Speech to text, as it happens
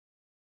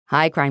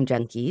Hi, Crime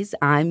Junkies.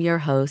 I'm your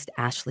host,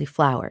 Ashley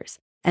Flowers.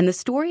 And the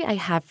story I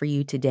have for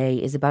you today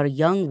is about a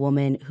young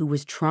woman who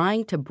was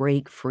trying to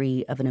break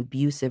free of an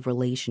abusive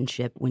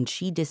relationship when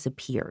she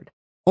disappeared,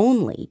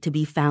 only to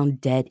be found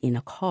dead in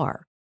a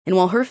car. And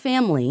while her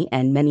family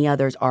and many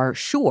others are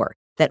sure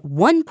that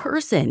one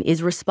person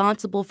is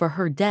responsible for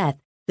her death,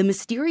 the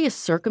mysterious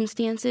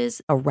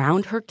circumstances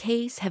around her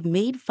case have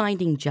made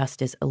finding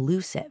justice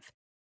elusive.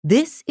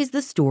 This is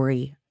the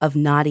story of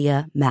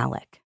Nadia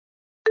Malik.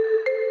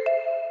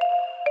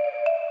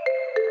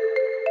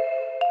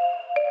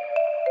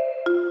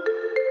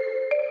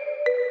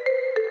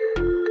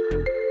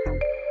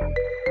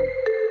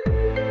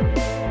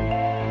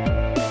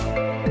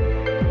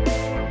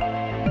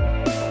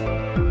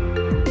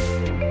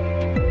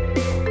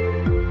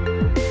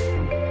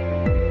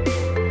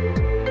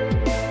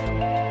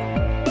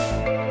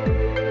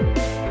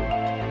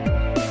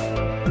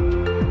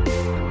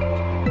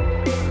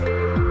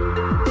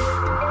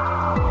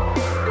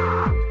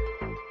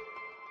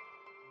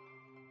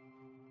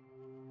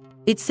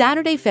 It's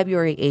Saturday,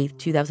 February 8th,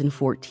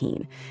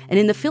 2014, and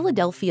in the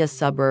Philadelphia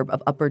suburb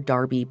of Upper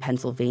Darby,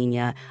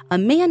 Pennsylvania, a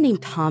man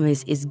named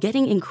Thomas is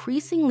getting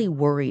increasingly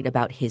worried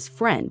about his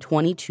friend,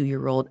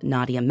 22-year-old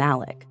Nadia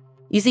Malik.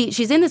 You see,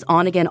 she's in this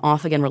on-again,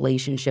 off-again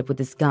relationship with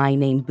this guy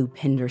named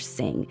Bhupinder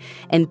Singh,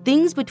 and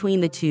things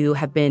between the two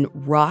have been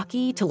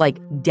rocky to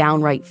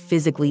downright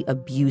physically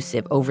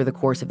abusive over the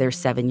course of their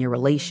 7-year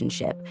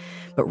relationship.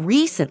 But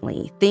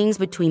recently, things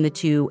between the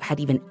two had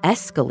even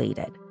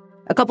escalated.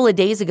 A couple of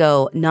days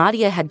ago,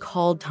 Nadia had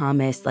called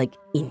Thomas,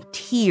 in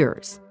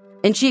tears.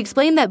 And she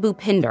explained that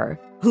Bhupinder,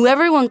 who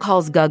everyone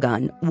calls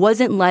Gagan,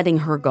 wasn't letting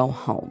her go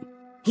home.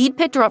 He'd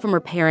picked her up from her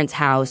parents'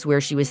 house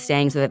where she was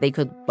staying so that they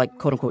could,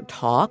 quote-unquote,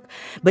 talk.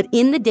 But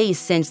in the days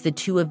since, the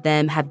two of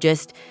them have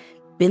just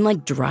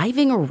been,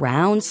 driving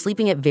around,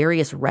 sleeping at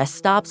various rest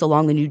stops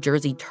along the New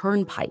Jersey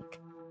Turnpike.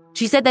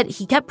 She said that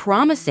he kept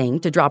promising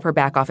to drop her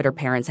back off at her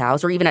parents'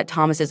 house or even at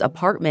Thomas's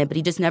apartment, but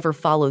he just never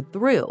followed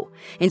through.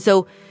 And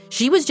so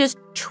she was just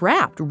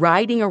trapped,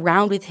 riding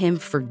around with him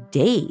for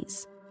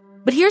days.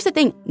 But here's the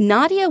thing.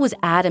 Nadia was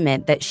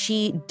adamant that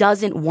she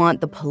doesn't want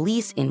the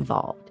police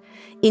involved.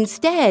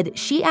 Instead,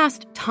 she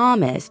asked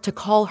Thomas to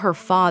call her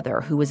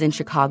father, who was in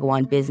Chicago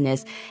on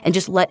business, and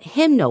just let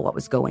him know what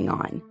was going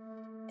on.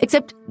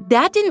 Except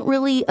that didn't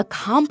really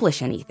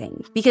accomplish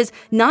anything because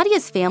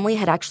Nadia's family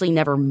had actually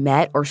never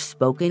met or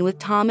spoken with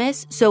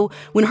Thomas. So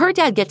when her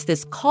dad gets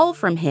this call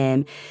from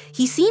him,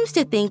 he seems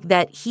to think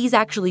that he's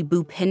actually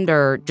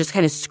Bhupinder just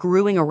kind of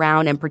screwing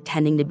around and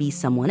pretending to be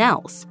someone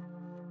else.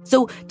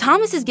 So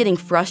Thomas is getting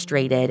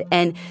frustrated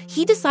and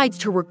he decides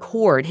to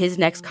record his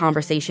next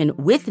conversation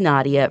with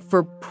Nadia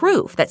for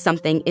proof that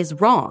something is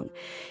wrong.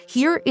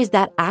 Here is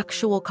that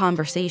actual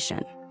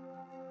conversation.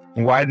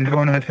 Why didn't you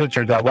go into the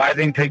picture? Why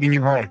isn't he taking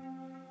you home?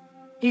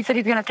 He said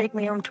he's going to take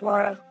me home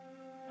tomorrow.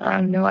 I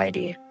have no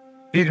idea.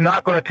 He's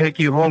not going to take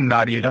you home,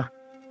 Nadia.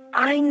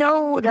 I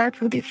know. That's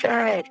what he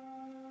said.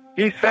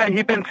 He's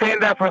been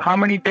saying that for how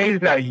many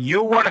days now?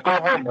 You want to go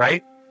home,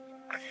 right?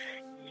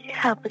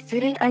 Yeah, but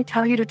didn't I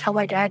tell you to tell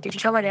my dad? Did you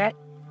tell my dad?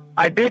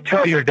 I did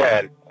tell your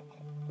dad.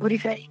 What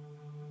did he say?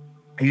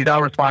 He's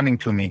not responding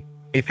to me.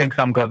 He thinks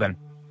I'm Gagan.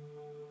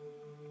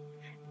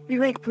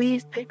 You're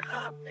please pick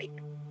up.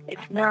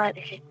 It's not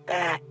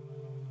that.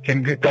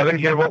 Can Gagan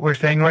hear what we're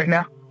saying right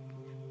now?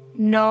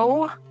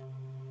 No.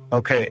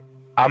 Okay,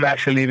 I'm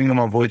actually leaving him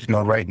a voice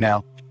note right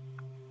now.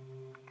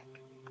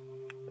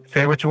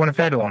 Say what you want to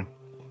say to him.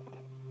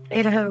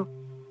 Say to who?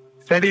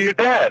 Say to your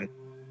dad.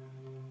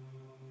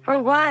 For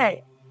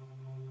what?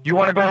 You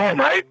want to go home,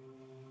 right?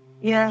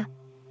 Yeah.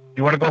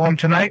 You want to go home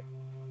tonight?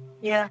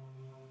 Yeah.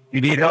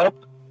 You need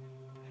help?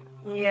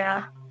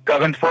 Yeah.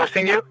 Gagan's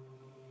forcing you?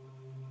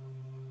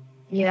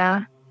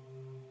 Yeah.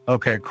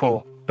 Okay,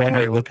 cool. Don't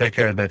worry, we'll take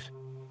care of this.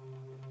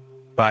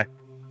 Bye.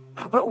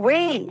 But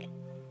wait.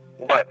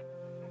 What?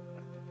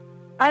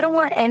 I don't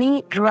want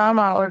any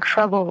drama or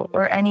trouble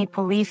or any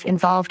police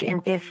involved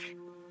in this.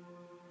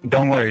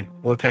 Don't worry,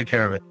 we'll take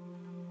care of it.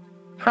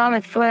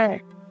 Promise,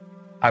 swear.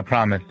 I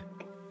promise.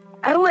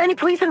 I don't want any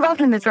police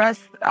involved in this,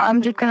 Russ.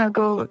 I'm just gonna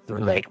go,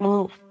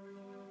 move.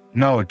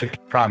 No, just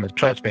promise.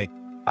 Trust me.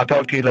 I'll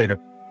talk to you later.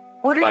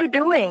 What are you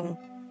doing?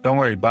 Don't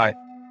worry, bye.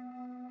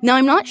 Now,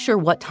 I'm not sure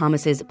what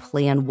Thomas's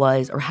plan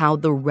was or how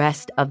the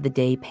rest of the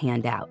day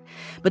panned out.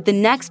 But the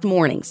next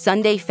morning,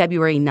 Sunday,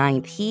 February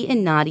 9th, he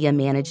and Nadia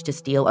managed to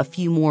steal a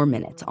few more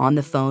minutes on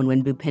the phone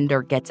when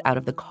Bhupinder gets out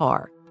of the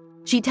car.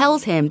 She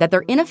tells him that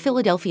they're in a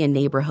Philadelphia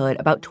neighborhood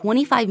about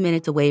 25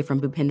 minutes away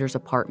from Bhupinder's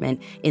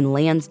apartment in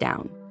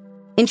Lansdowne.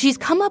 And she's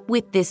come up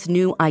with this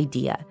new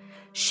idea.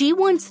 She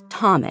wants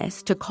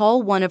Thomas to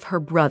call one of her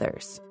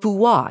brothers,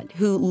 Fuad,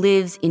 who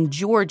lives in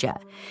Georgia,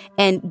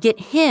 and get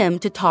him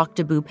to talk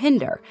to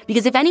Bhupinder.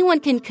 Because if anyone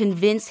can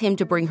convince him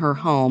to bring her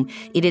home,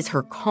 it is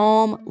her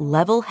calm,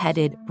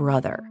 level-headed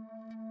brother.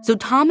 So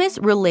Thomas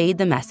relayed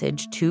the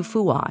message to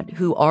Fuad,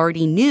 who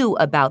already knew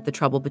about the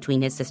trouble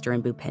between his sister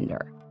and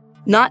Bhupinder.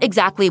 Not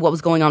exactly what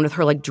was going on with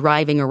her,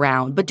 driving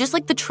around, but just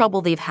the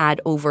trouble they've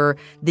had over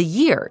the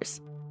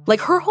years.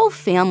 Like, her whole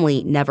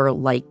family never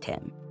liked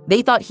him.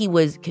 They thought he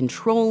was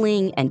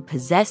controlling and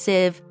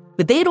possessive,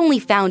 but they had only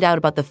found out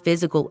about the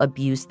physical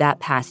abuse that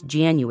past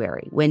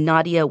January when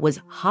Nadia was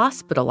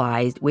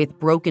hospitalized with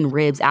broken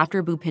ribs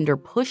after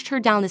Bhupinder pushed her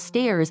down the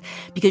stairs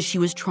because she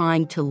was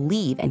trying to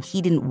leave and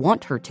he didn't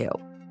want her to.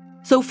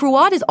 So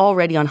Fuad is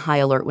already on high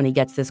alert when he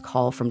gets this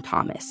call from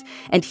Thomas,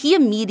 and he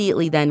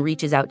immediately then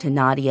reaches out to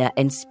Nadia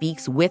and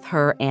speaks with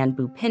her and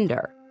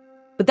Bhupinder.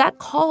 But that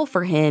call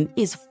for him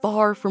is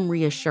far from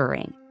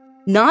reassuring.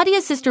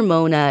 Nadia's sister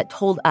Mona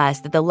told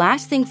us that the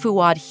last thing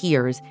Fuad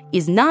hears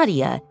is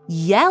Nadia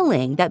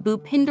yelling that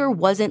Bhupinder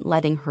wasn't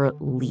letting her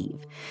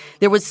leave.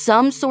 There was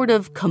some sort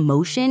of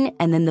commotion,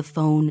 and then the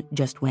phone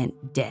just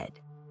went dead.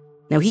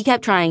 Now, he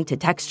kept trying to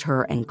text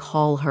her and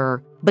call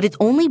her, but it's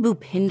only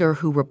Bhupinder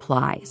who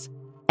replies.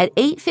 At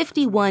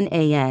 8:51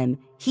 a.m.,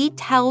 he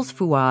tells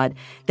Fuad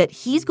that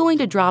he's going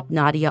to drop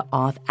Nadia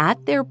off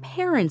at their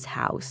parents'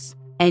 house,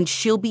 and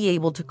she'll be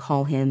able to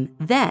call him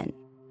then.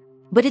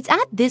 But it's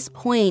at this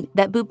point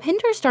that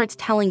Bhupinder starts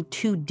telling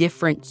two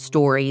different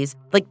stories,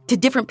 like to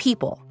different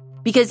people.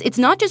 Because it's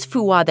not just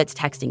Fuad that's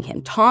texting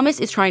him. Thomas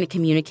is trying to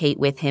communicate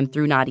with him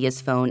through Nadia's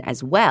phone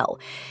as well.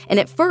 And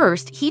at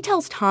first, he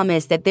tells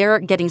Thomas that they're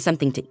getting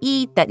something to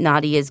eat, that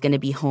Nadia is going to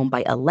be home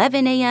by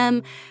 11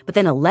 a.m., but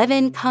then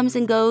 11 comes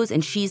and goes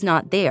and she's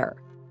not there.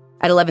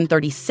 At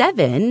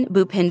 11:37,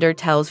 Bhupinder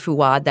tells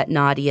Fuad that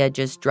Nadia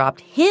just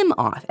dropped him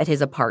off at his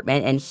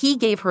apartment and he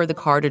gave her the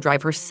car to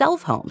drive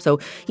herself home. So,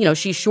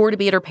 she's sure to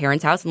be at her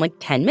parents' house in like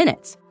 10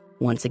 minutes.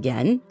 Once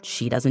again,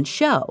 she doesn't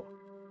show.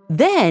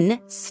 Then,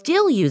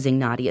 still using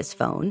Nadia's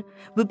phone,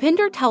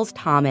 Bhupinder tells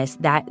Thomas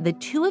that the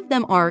two of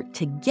them are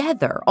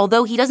together,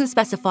 although he doesn't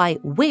specify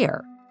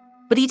where.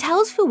 But he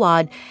tells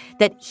Fuad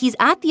that he's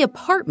at the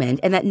apartment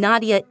and that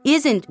Nadia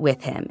isn't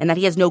with him and that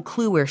he has no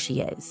clue where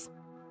she is.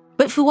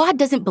 But Fuad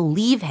doesn't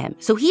believe him,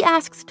 so he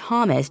asks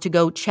Thomas to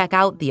go check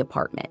out the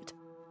apartment.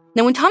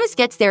 Now, when Thomas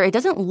gets there, it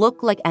doesn't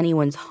look like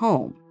anyone's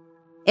home.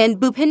 And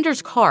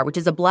Bhupinder's car, which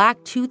is a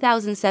black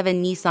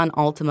 2007 Nissan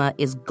Altima,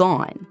 is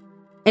gone.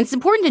 And it's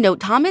important to note,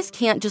 Thomas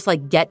can't just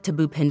get to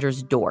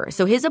Bhupinder's door.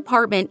 So his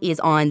apartment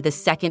is on the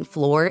second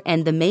floor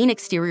and the main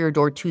exterior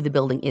door to the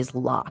building is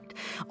locked.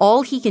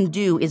 All he can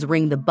do is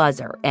ring the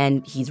buzzer,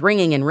 and he's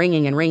ringing and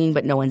ringing and ringing,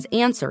 but no one's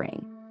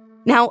answering.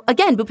 Now,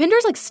 again,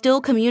 Bhupinder's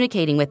still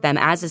communicating with them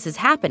as this is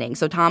happening.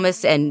 So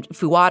Thomas and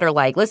Fuad are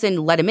like,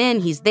 listen, let him in,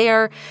 he's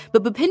there.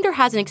 But Bhupinder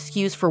has an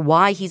excuse for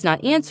why he's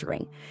not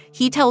answering.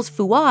 He tells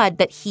Fuad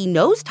that he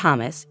knows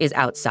Thomas is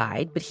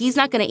outside, but he's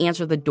not going to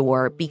answer the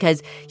door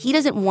because he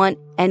doesn't want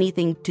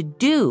anything to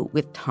do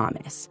with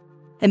Thomas.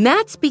 And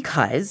that's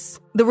because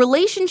the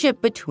relationship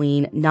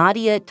between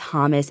Nadia,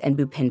 Thomas, and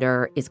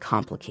Bhupinder is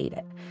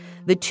complicated.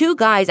 The two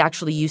guys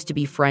actually used to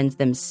be friends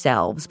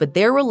themselves, but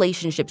their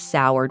relationship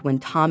soured when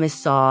Thomas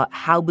saw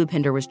how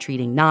Bhupinder was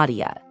treating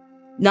Nadia.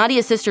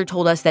 Nadia's sister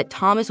told us that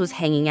Thomas was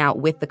hanging out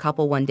with the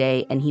couple one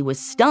day and he was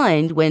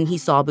stunned when he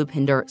saw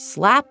Bhupinder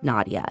slap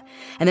Nadia.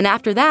 And then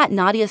after that,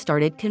 Nadia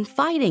started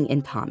confiding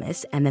in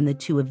Thomas, and then the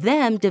two of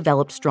them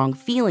developed strong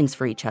feelings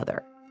for each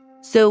other.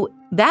 So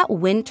that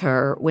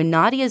winter, when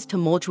Nadia's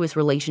tumultuous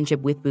relationship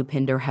with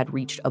Bhupinder had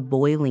reached a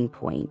boiling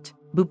point,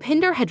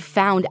 Bhupinder had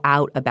found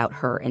out about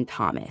her and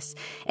Thomas,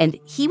 and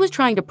he was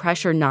trying to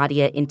pressure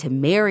Nadia into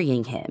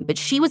marrying him, but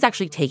she was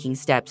actually taking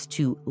steps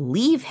to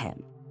leave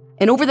him.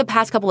 And over the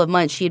past couple of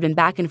months, she had been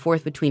back and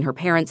forth between her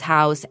parents'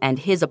 house and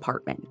his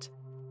apartment.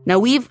 Now,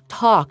 we've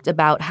talked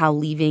about how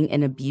leaving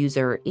an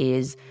abuser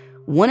is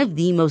one of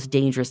the most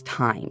dangerous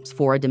times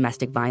for a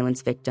domestic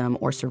violence victim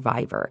or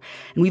survivor.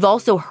 And we've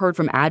also heard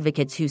from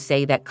advocates who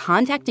say that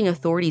contacting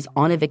authorities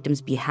on a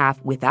victim's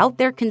behalf without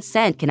their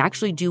consent can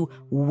actually do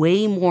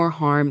way more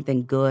harm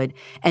than good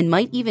and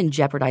might even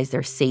jeopardize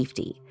their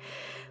safety.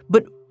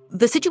 But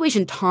the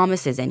situation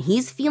Thomas is in,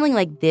 he's feeling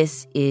like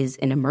this is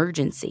an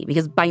emergency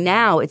because by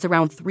now it's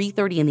around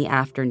 3:30 in the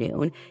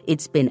afternoon.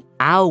 It's been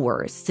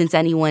hours since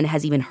anyone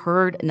has even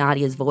heard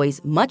Nadia's voice,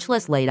 much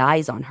less laid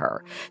eyes on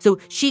her. So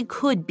she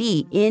could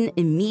be in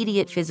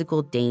immediate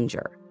physical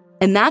danger.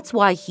 And that's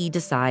why he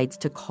decides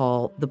to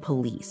call the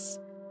police.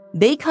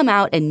 They come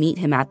out and meet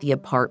him at the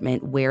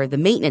apartment where the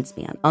maintenance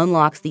man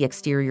unlocks the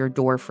exterior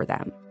door for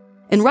them.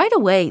 And right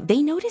away,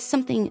 they notice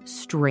something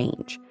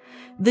strange.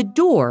 The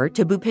door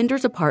to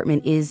Bhupinder's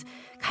apartment is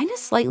kind of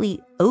slightly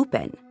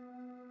open.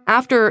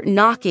 After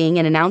knocking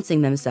and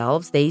announcing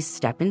themselves, they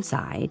step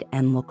inside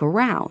and look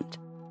around.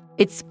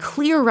 It's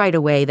clear right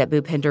away that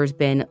Bhupinder's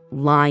been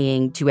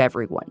lying to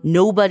everyone.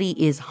 Nobody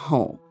is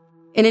home.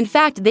 And in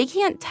fact, they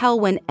can't tell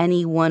when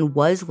anyone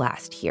was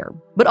last here.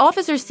 But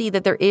officers see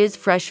that there is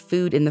fresh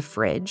food in the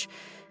fridge.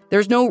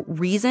 There's no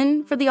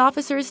reason for the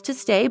officers to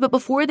stay, but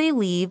before they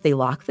leave, they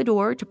lock the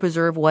door to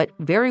preserve what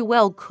very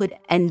well could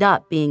end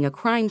up being a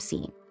crime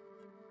scene.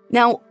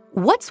 Now,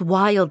 what's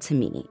wild to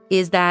me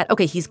is that,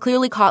 okay, he's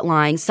clearly caught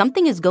lying,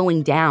 something is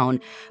going down,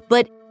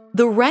 but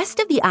The rest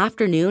of the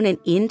afternoon and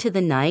into the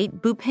night,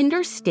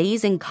 Bhupinder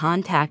stays in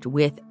contact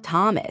with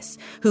Thomas,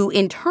 who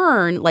in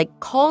turn,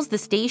 calls the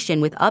station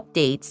with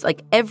updates,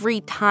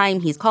 every time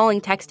he's calling,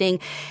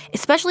 texting,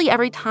 especially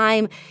every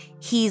time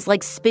he's,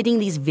 spitting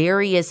these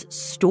various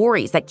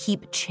stories that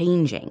keep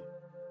changing.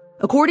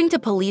 According to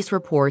police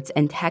reports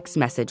and text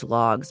message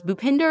logs,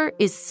 Bhupinder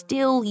is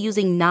still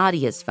using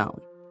Nadia's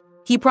phone.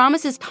 He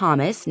promises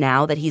Thomas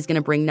now that he's going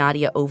to bring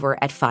Nadia over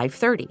at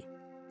 5:30.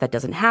 That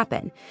doesn't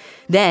happen.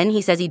 Then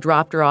he says he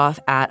dropped her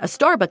off at a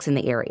Starbucks in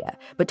the area,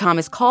 but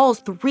Thomas calls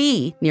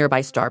 3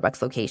 nearby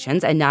Starbucks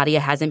locations and Nadia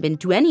hasn't been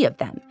to any of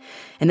them.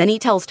 And then he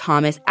tells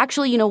Thomas,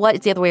 actually, you know what?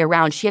 It's the other way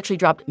around. She actually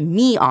dropped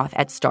me off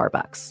at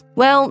Starbucks.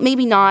 Well,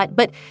 maybe not,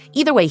 but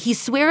either way, he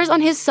swears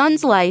on his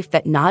son's life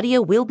that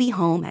Nadia will be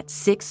home at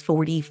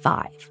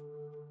 6:45.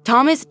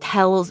 Thomas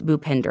tells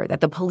Bhupinder that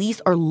the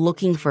police are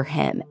looking for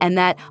him and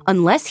that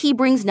unless he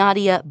brings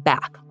Nadia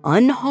back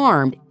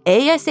unharmed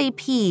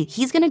ASAP,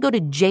 he's going to go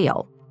to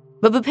jail.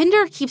 But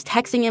Bhupinder keeps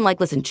texting him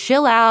listen,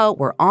 chill out.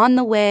 We're on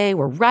the way.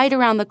 We're right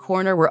around the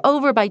corner. We're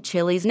over by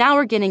Chili's. Now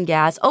we're getting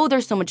gas. Oh,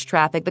 there's so much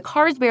traffic. The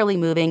car's barely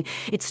moving.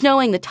 It's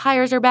snowing. The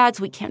tires are bad,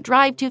 so we can't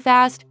drive too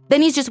fast.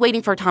 Then he's just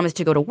waiting for Thomas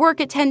to go to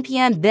work at 10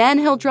 p.m. Then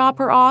he'll drop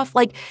her off.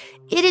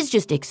 It is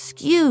just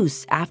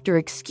excuse after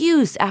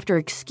excuse after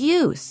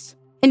excuse.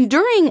 And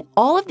during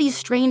all of these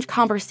strange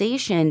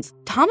conversations,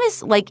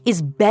 Thomas,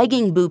 is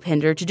begging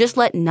Bhupinder to just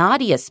let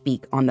Nadia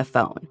speak on the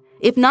phone.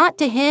 If not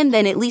to him,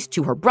 then at least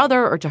to her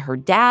brother or to her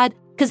dad,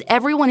 because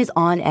everyone is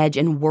on edge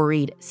and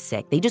worried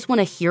sick. They just want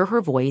to hear her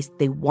voice.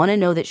 They want to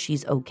know that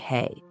she's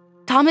okay.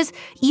 Thomas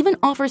even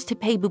offers to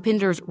pay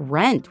Bhupinder's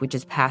rent, which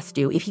is past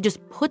due, if he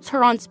just puts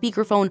her on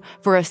speakerphone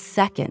for a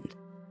second.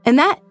 And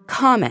that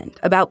comment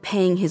about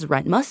paying his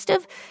rent must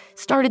have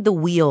started the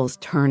wheels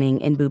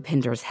turning in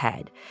Bhupinder's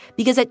head.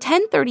 Because at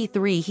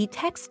 10:33, he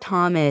texts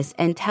Thomas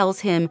and tells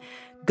him,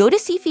 go to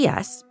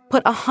CVS,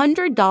 put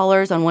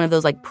 $100 on one of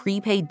those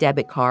prepaid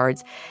debit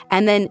cards,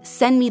 and then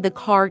send me the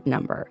card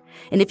number.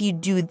 And if you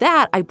do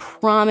that, I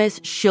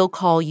promise she'll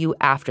call you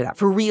after that,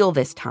 for real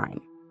this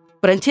time.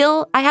 But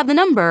until I have the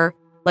number,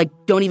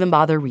 don't even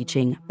bother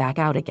reaching back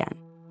out again.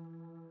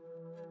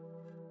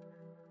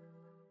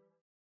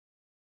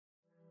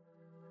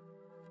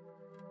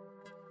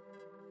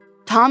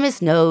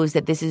 Thomas knows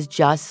that this is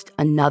just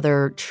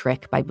another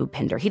trick by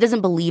Bhupinder. He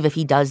doesn't believe if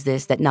he does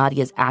this that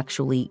Nadia's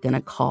actually going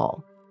to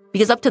call.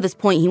 Because up to this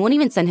point, he won't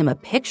even send him a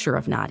picture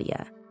of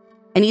Nadia.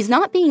 And he's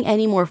not being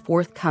any more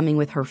forthcoming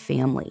with her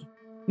family.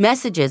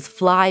 Messages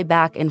fly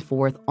back and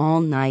forth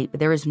all night, but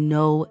there is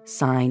no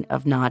sign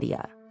of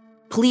Nadia.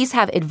 Police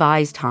have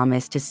advised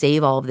Thomas to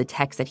save all of the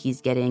texts that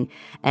he's getting,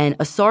 and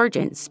a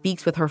sergeant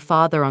speaks with her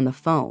father on the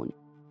phone.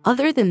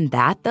 Other than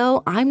that,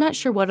 though, I'm not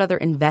sure what other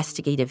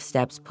investigative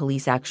steps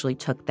police actually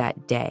took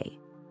that day.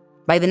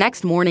 By the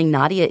next morning,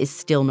 Nadia is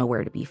still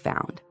nowhere to be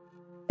found.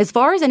 As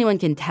far as anyone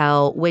can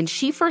tell, when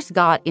she first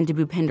got into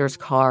Bhupinder's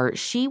car,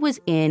 she was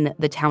in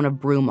the town of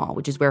Broomall,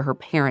 which is where her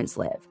parents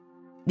live.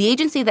 The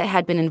agency that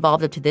had been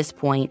involved up to this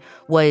point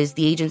was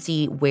the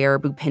agency where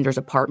Bhupinder's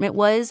apartment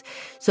was.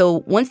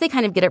 So once they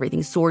kind of get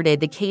everything sorted,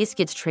 the case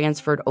gets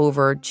transferred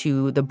over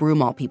to the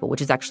Broomall people,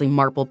 which is actually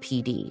Marple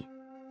PD.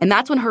 And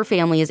that's when her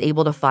family is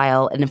able to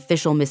file an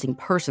official missing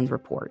persons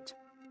report.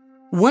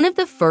 One of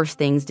the first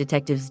things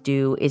detectives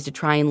do is to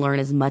try and learn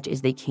as much as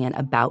they can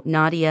about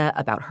Nadia,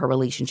 about her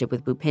relationship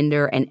with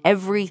Bhupinder, and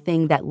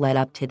everything that led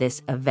up to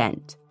this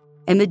event.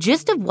 And the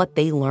gist of what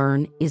they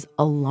learn is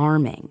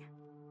alarming.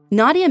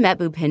 Nadia met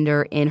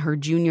Bhupinder in her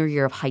junior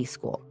year of high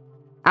school.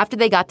 After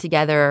they got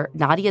together,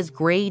 Nadia's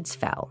grades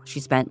fell. She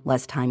spent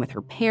less time with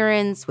her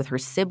parents, with her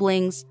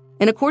siblings.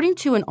 And according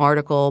to an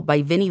article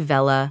by Vinnie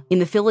Vella in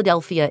the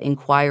Philadelphia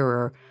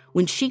Inquirer,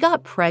 when she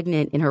got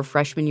pregnant in her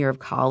freshman year of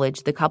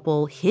college, the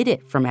couple hid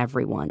it from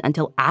everyone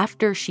until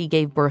after she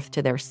gave birth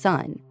to their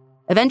son.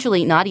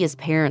 Eventually, Nadia's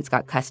parents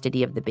got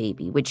custody of the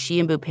baby, which she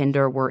and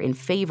Bhupinder were in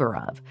favor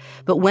of.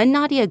 But when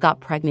Nadia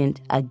got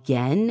pregnant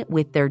again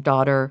with their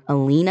daughter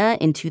Alina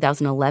in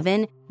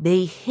 2011,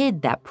 they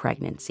hid that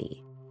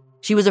pregnancy.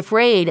 She was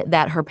afraid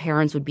that her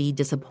parents would be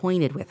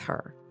disappointed with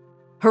her.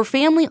 Her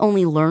family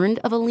only learned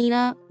of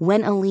Alina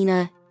when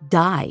Alina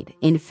died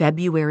in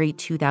February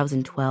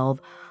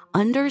 2012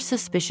 under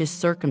suspicious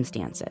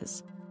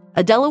circumstances.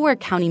 A Delaware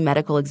County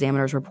medical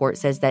examiner's report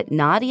says that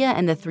Nadia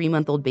and the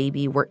 3-month-old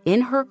baby were in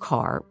her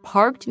car,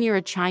 parked near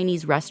a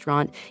Chinese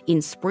restaurant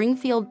in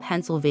Springfield,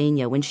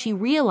 Pennsylvania, when she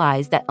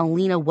realized that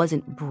Alina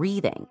wasn't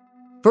breathing.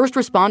 First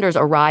responders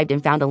arrived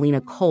and found Alina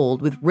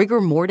cold, with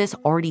rigor mortis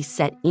already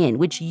set in,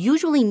 which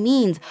usually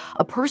means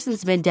a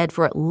person's been dead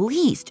for at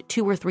least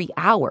 2 or 3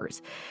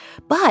 hours.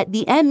 But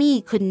the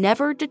ME could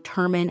never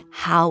determine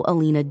how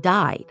Alina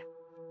died.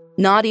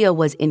 Nadia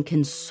was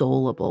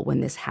inconsolable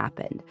when this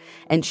happened,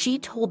 and she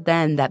told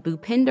them that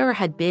Bhupinder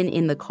had been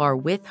in the car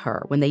with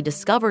her when they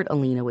discovered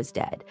Alina was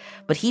dead,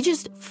 but he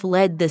just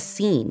fled the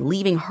scene,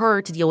 leaving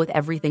her to deal with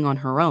everything on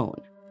her own.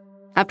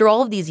 After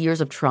all of these years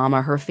of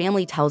trauma, her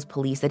family tells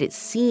police that it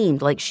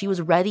seemed like she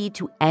was ready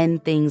to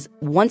end things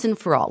once and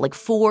for all, like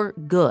for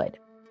good.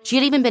 She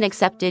had even been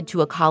accepted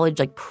to a college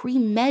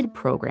pre-med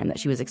program that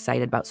she was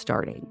excited about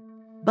starting.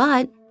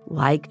 But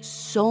like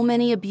so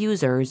many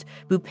abusers,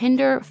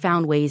 Bhupinder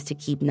found ways to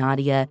keep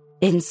Nadia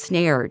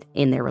ensnared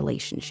in their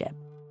relationship.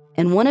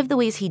 And one of the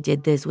ways he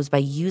did this was by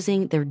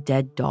using their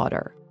dead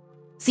daughter.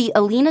 See,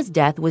 Alina's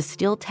death was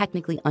still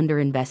technically under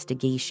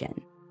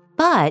investigation.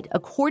 But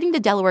according to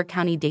Delaware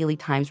County Daily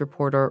Times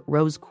reporter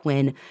Rose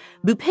Quinn,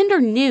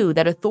 Bhupinder knew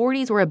that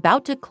authorities were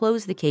about to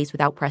close the case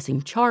without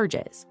pressing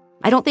charges.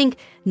 I don't think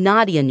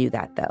Nadia knew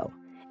that, though.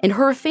 And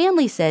her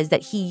family says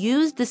that he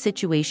used the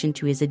situation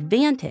to his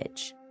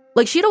advantage.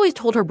 She'd always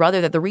told her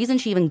brother that the reason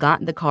she even got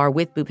in the car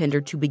with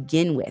Bhupinder to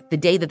begin with, the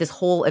day that this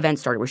whole event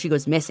started where she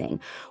goes missing,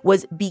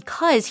 was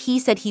because he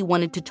said he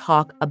wanted to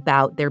talk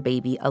about their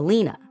baby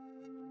Alina.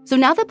 So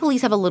now that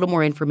police have a little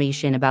more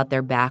information about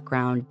their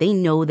background, they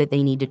know that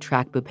they need to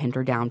track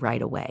Bhupinder down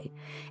right away.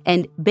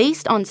 And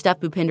based on stuff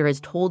Bhupinder has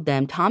told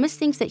them, Thomas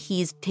thinks that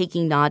he's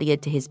taking Nadia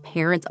to his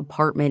parents'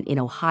 apartment in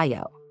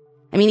Ohio.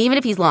 I mean, even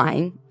if he's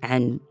lying,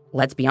 and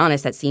let's be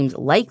honest, that seems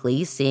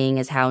likely, seeing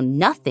as how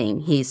nothing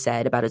he's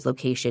said about his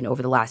location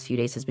over the last few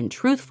days has been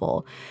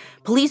truthful,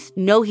 police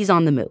know he's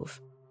on the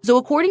move. So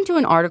according to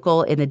an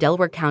article in the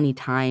Delaware County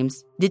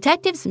Times,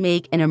 detectives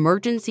make an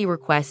emergency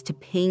request to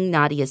ping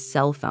Nadia's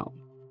cell phone.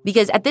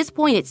 Because at this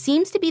point, it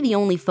seems to be the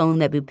only phone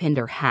that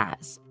Bhupinder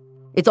has.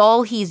 It's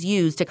all he's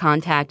used to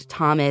contact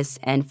Thomas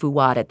and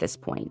Fuad at this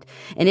point.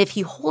 And if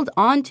he holds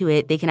on to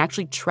it, they can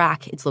actually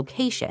track its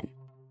location.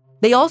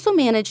 They also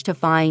managed to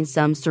find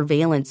some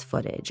surveillance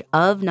footage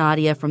of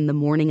Nadia from the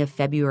morning of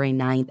February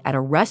 9th at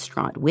a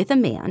restaurant with a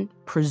man,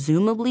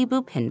 presumably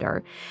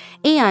Bhupinder,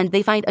 and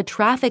they find a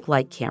traffic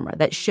light camera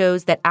that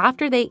shows that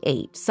after they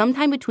ate,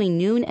 sometime between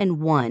noon and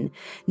 1,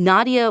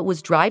 Nadia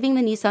was driving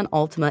the Nissan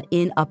Altima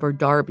in Upper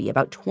Darby,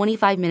 about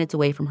 25 minutes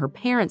away from her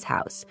parents'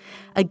 house.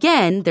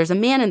 Again, there's a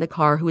man in the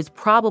car who is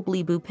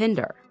probably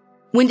Bhupinder.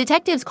 When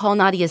detectives call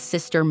Nadia's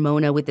sister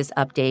Mona with this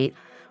update,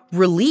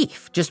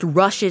 relief just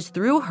rushes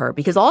through her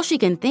because all she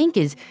can think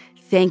is,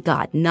 thank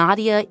God,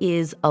 Nadia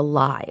is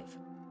alive.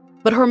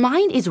 But her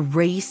mind is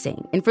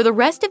racing, and for the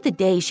rest of the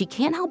day, she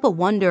can't help but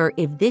wonder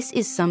if this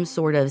is some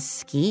sort of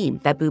scheme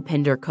that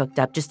Bhupinder cooked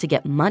up just to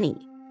get money.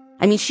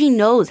 I mean, she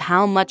knows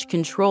how much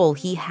control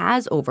he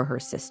has over her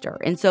sister,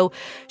 and so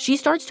she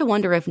starts to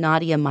wonder if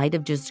Nadia might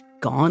have just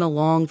gone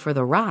along for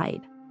the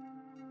ride.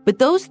 But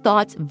those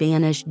thoughts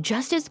vanish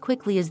just as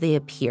quickly as they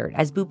appeared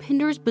as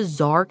Bhupinder's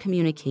bizarre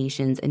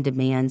communications and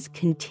demands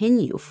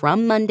continue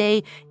from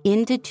Monday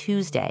into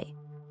Tuesday.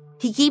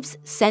 He keeps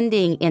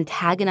sending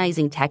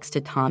antagonizing texts to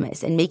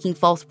Thomas and making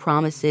false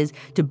promises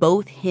to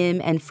both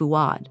him and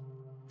Fuad.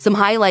 Some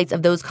highlights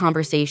of those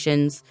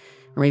conversations,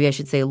 or maybe I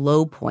should say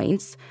low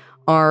points,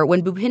 are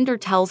when Bhupinder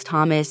tells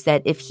Thomas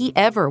that if he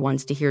ever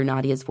wants to hear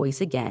Nadia's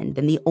voice again,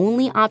 then the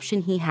only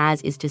option he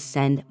has is to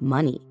send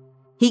money.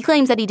 He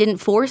claims that he didn't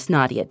force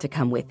Nadia to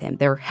come with him.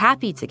 They're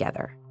happy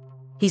together.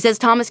 He says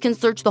Thomas can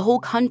search the whole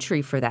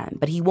country for them,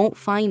 but he won't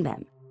find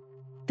them.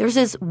 There's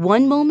this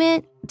one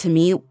moment, to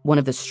me, one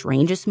of the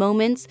strangest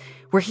moments,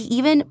 where he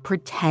even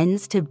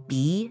pretends to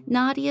be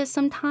Nadia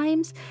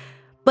sometimes,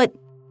 but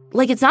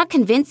it's not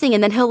convincing,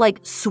 and then he'll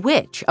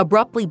switch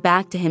abruptly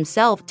back to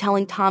himself,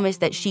 telling Thomas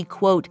that she,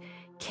 quote,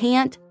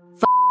 can't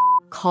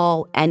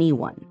call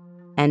anyone,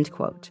 end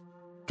quote.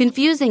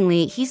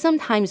 Confusingly, he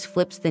sometimes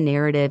flips the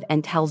narrative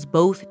and tells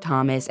both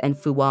Thomas and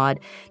Fuad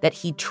that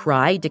he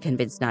tried to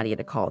convince Nadia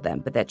to call them,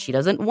 but that she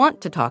doesn't want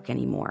to talk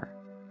anymore.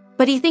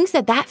 But he thinks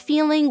that that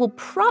feeling will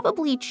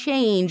probably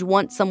change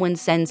once someone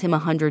sends him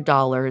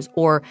 $100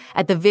 or,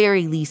 at the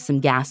very least, some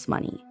gas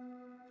money.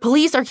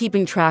 Police are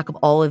keeping track of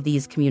all of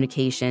these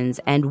communications,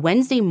 and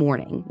Wednesday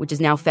morning, which is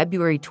now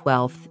February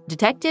 12th,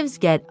 detectives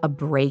get a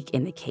break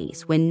in the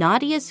case when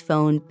Nadia's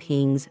phone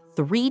pings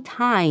 3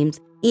 times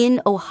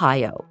in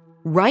Ohio,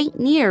 right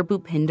near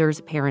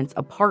Bhupinder's parents'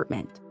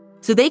 apartment.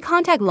 So they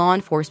contact law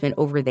enforcement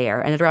over there,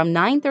 and at around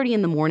 9:30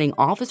 in the morning,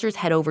 officers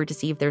head over to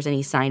see if there's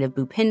any sign of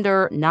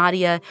Bhupinder,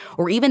 Nadia,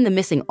 or even the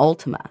missing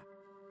Altima.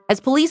 As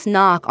police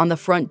knock on the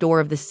front door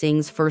of the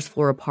Singh's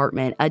first-floor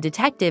apartment, a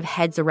detective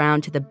heads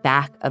around to the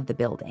back of the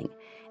building.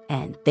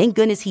 And thank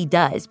goodness he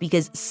does,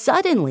 because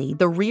suddenly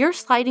the rear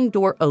sliding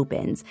door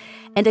opens,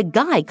 and a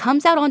guy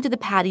comes out onto the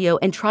patio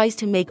and tries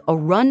to make a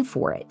run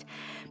for it.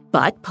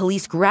 But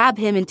police grab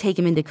him and take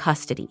him into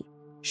custody.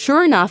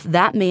 Sure enough,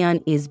 that man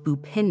is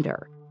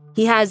Bhupinder.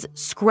 He has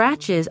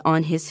scratches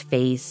on his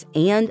face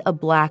and a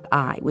black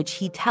eye, which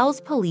he tells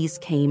police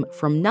came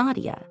from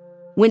Nadia.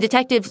 When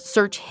detectives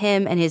search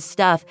him and his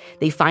stuff,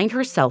 they find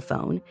her cell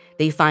phone,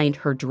 they find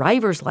her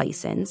driver's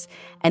license,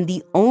 and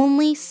the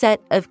only set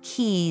of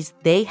keys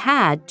they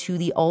had to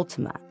the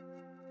Altima.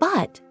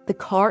 But the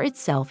car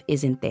itself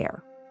isn't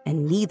there,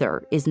 and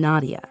neither is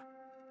Nadia.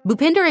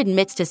 Bhupinder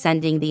admits to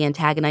sending the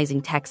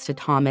antagonizing text to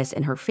Thomas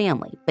and her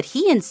family, but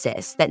he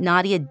insists that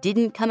Nadia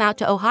didn't come out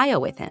to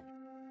Ohio with him.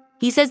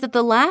 He says that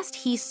the last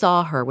he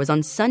saw her was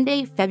on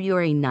Sunday,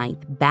 February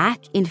 9th,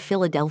 back in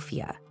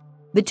Philadelphia.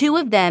 The two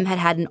of them had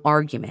had an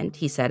argument,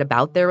 he said,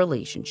 about their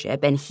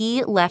relationship, and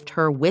he left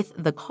her with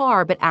the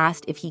car but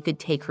asked if he could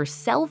take her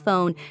cell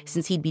phone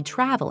since he'd be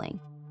traveling.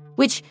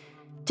 Which,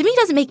 to me,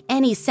 doesn't make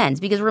any sense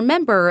because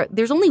remember,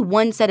 there's only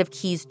one set of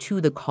keys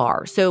to the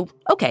car. So,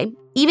 okay,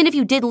 even if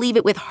you did leave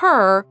it with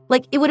her,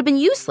 it would have been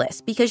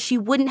useless because she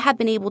wouldn't have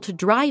been able to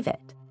drive it.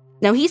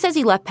 Now, he says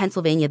he left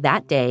Pennsylvania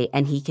that day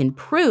and he can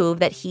prove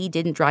that he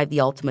didn't drive the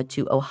Altima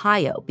to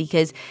Ohio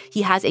because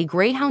he has a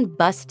Greyhound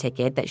bus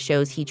ticket that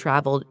shows he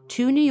traveled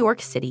to New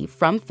York City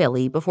from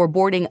Philly before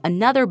boarding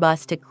another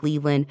bus to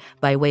Cleveland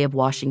by way of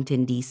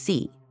Washington,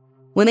 D.C.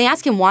 When they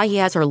ask him why he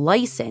has her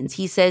license,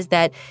 he says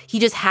that he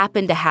just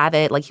happened to have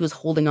it, he was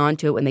holding on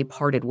to it when they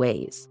parted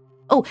ways.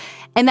 Oh,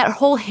 and that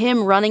whole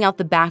him running out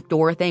the back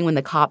door thing when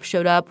the cops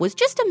showed up was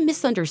just a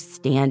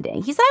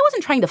misunderstanding. He said, I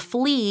wasn't trying to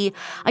flee.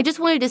 I just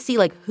wanted to see,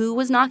 who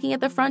was knocking at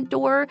the front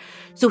door.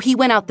 So he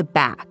went out the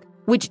back,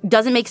 which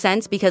doesn't make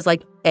sense because,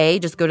 A,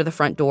 just go to the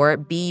front door.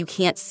 B, you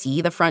can't see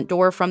the front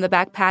door from the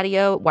back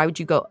patio. Why would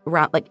you go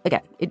around?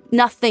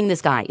 Nothing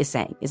this guy is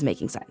saying is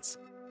making sense.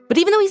 But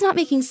even though he's not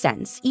making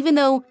sense, even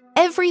though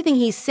everything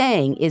he's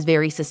saying is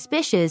very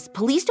suspicious,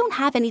 police don't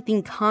have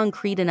anything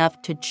concrete enough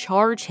to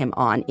charge him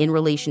on in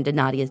relation to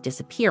Nadia's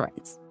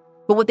disappearance.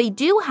 But what they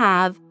do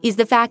have is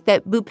the fact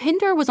that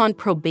Bhupinder was on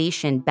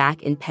probation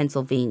back in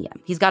Pennsylvania.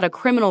 He's got a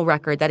criminal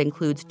record that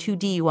includes 2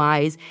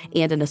 DUIs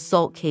and an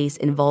assault case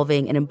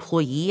involving an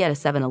employee at a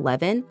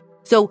 7-Eleven.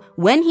 So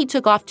when he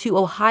took off to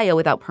Ohio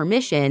without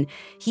permission,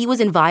 he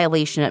was in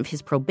violation of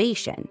his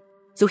probation.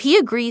 So he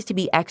agrees to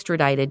be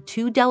extradited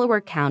to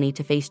Delaware County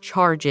to face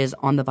charges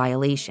on the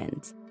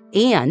violations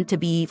and to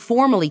be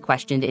formally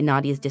questioned in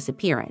Nadia's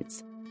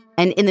disappearance.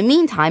 And in the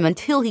meantime,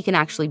 until he can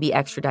actually be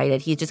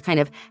extradited, he's just kind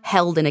of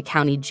held in a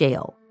county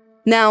jail.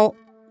 Now,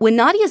 when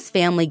Nadia's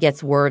family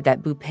gets word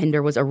that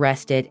Bhupinder was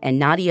arrested and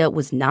Nadia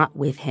was not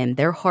with him,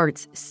 their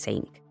hearts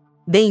sink.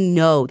 They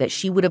know that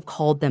she would have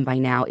called them by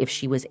now if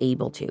she was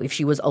able to, if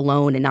she was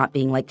alone and not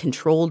being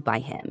controlled by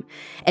him.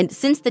 And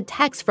since the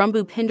texts from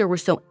Bhupinder were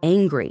so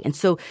angry and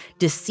so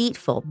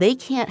deceitful, they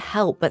can't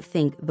help but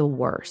think the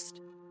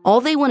worst. All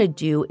they want to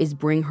do is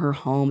bring her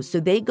home, so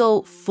they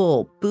go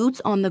full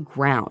boots on the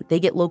ground. They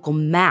get local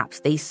maps.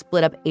 They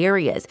split up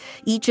areas.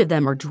 Each of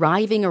them are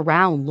driving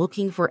around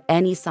looking for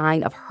any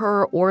sign of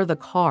her or the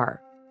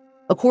car.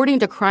 According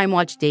to Crime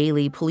Watch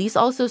Daily, police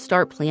also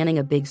start planning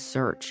a big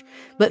search.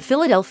 But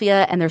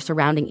Philadelphia and their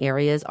surrounding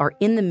areas are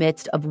in the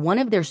midst of one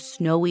of their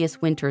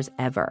snowiest winters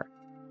ever.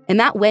 And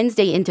that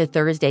Wednesday into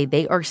Thursday,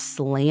 they are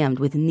slammed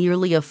with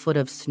nearly a foot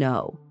of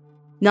snow.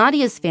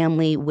 Nadia's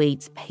family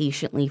waits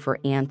patiently for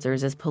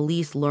answers as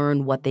police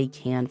learn what they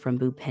can from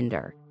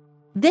Bhupinder.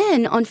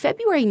 Then, on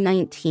February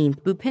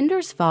 19th,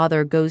 Bhupinder's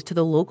father goes to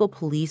the local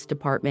police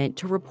department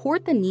to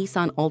report the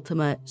Nissan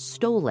Altima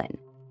stolen.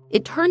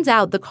 It turns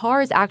out the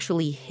car is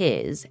actually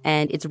his,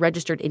 and it's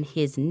registered in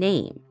his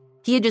name.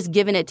 He had just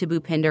given it to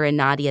Bhupinder and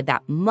Nadia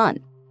that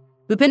month.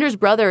 Bhupinder's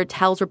brother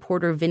tells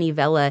reporter Vinny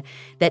Vella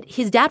that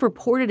his dad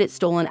reported it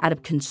stolen out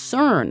of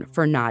concern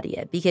for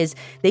Nadia because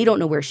they don't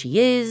know where she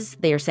is.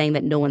 They are saying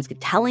that no one's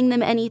telling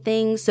them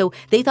anything, so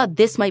they thought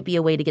this might be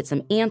a way to get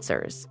some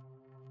answers.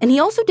 And he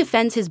also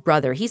defends his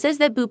brother. He says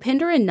that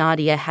Bhupinder and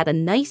Nadia had a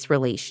nice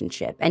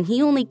relationship, and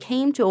he only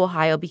came to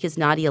Ohio because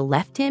Nadia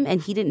left him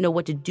and he didn't know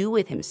what to do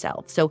with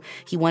himself, so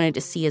he wanted to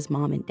see his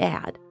mom and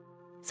dad.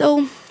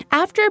 So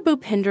after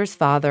Bhupinder's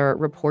father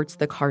reports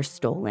the car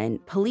stolen,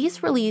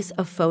 police release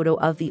a photo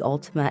of the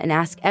Altima and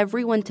ask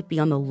everyone to be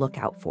on the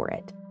lookout for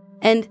it.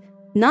 And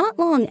not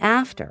long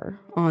after,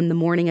 on the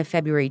morning of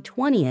February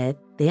 20th,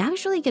 they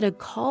actually get a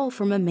call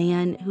from a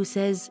man who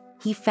says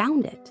he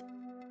found it.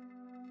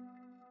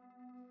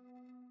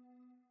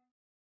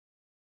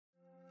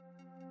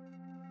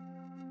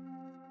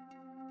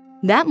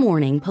 That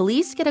morning,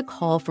 police get a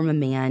call from a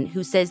man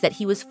who says that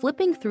he was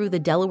flipping through the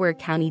Delaware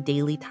County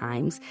Daily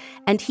Times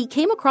and he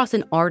came across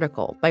an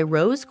article by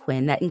Rose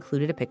Quinn that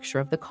included a picture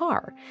of the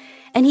car.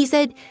 And he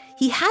said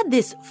he had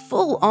this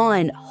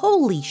full-on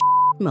holy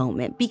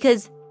moment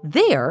because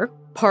there,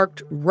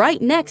 parked right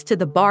next to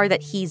the bar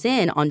that he's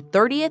in on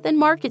 30th and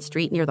Market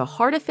Street near the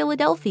heart of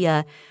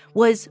Philadelphia,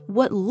 was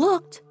what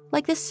looked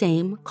like the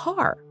same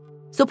car.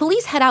 So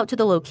police head out to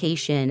the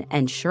location,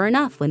 and sure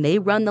enough, when they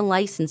run the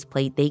license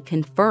plate, they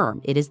confirm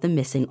it is the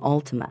missing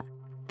Altima.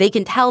 They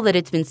can tell that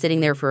it's been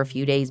sitting there for a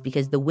few days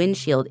because the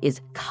windshield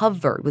is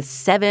covered with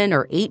 7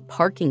 or 8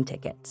 parking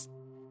tickets.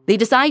 They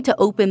decide to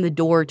open the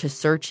door to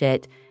search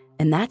it,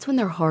 and that's when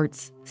their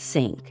hearts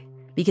sink.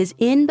 Because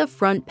in the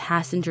front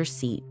passenger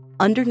seat,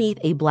 underneath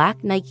a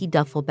black Nike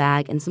duffel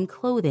bag and some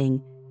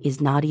clothing,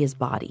 is Nadia's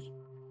body.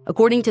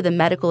 According to the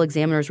medical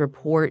examiner's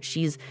report,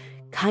 she's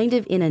kind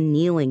of in a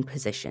kneeling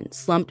position,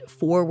 slumped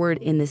forward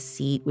in the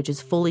seat, which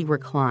is fully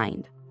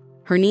reclined.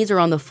 Her knees are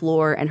on the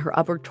floor and her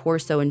upper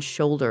torso and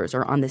shoulders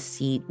are on the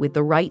seat with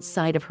the right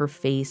side of her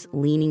face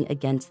leaning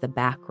against the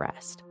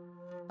backrest.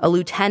 A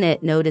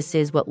lieutenant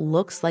notices what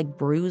looks like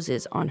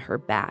bruises on her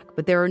back,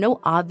 but there are no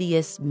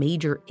obvious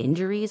major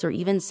injuries or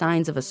even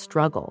signs of a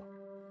struggle.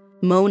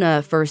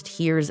 Mona first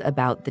hears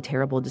about the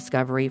terrible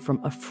discovery from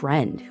a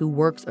friend who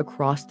works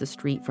across the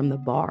street from the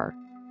bar.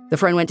 The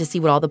friend went to see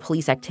what all the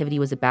police activity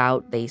was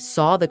about. They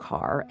saw the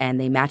car, and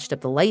they matched up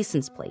the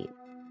license plate.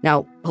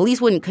 Now, police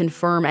wouldn't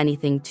confirm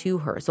anything to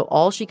her, so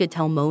all she could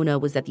tell Mona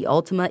was that the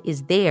Altima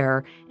is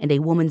there and a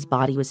woman's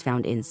body was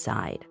found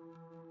inside.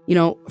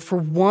 For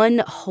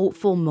one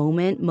hopeful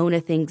moment, Mona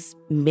thinks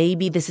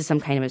maybe this is some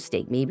kind of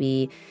mistake.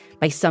 Maybe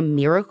by some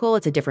miracle,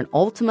 it's a different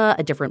Altima,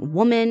 a different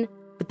woman.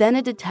 But then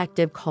a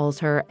detective calls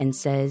her and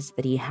says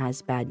that he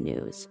has bad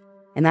news.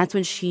 And that's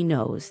when she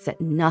knows that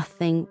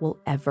nothing will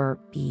ever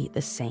be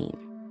the same.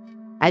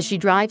 As she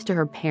drives to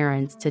her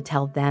parents to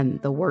tell them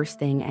the worst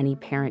thing any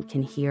parent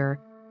can hear,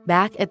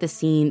 back at the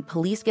scene,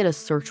 police get a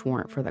search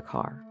warrant for the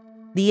car.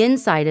 The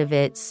inside of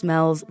it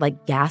smells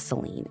like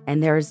gasoline,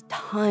 and there's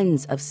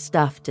tons of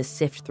stuff to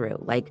sift through,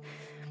 like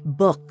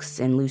books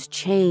and loose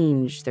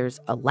change. There's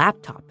a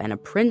laptop and a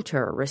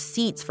printer,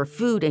 receipts for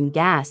food and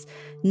gas,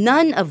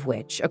 none of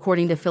which,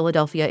 according to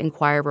Philadelphia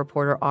Inquirer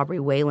reporter Aubrey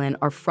Whalen,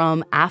 are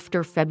from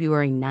after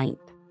February 9th.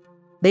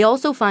 They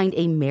also find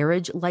a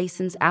marriage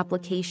license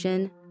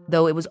application,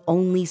 though it was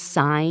only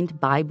signed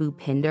by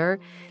Bhupinder,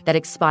 that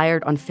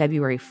expired on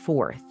February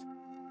 4th.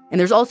 And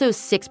there's also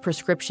 6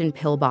 prescription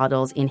pill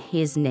bottles in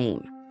his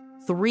name,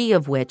 3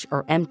 of which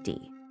are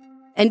empty.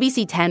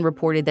 NBC 10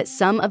 reported that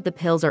some of the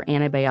pills are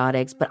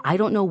antibiotics, but I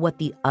don't know what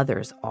the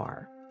others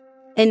are.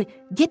 And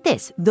get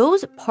this,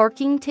 those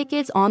parking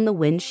tickets on the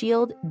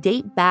windshield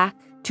date back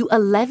to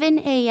 11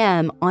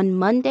 a.m. on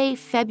Monday,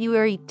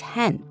 February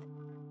 10th.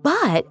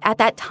 But at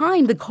that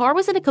time, the car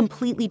was in a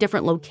completely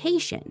different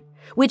location,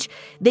 which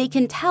they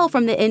can tell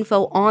from the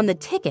info on the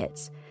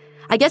tickets.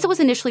 I guess it was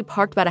initially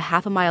parked about a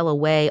half a mile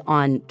away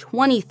on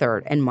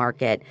 23rd and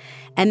Market,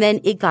 and then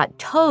it got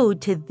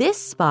towed to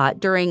this spot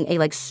during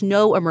a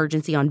snow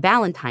emergency on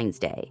Valentine's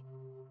Day.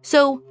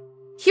 So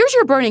here's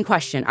your burning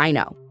question, I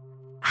know.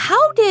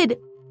 How did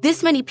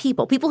this many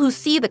people who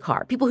see the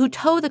car, people who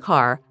tow the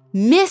car,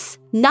 miss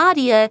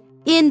Nadia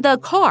in the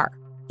car?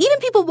 Even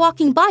people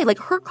walking by,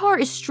 her car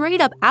is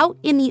straight up out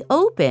in the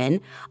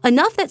open,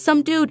 enough that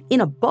some dude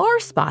in a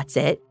bar spots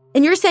it,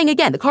 and you're saying,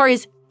 again, the car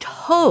is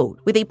towed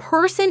with a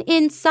person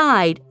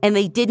inside and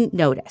they didn't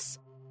notice.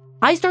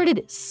 I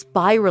started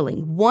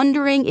spiraling,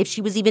 wondering if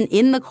she was even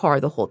in the car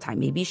the whole time.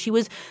 Maybe she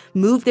was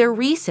moved there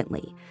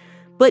recently.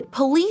 But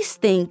police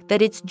think that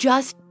it's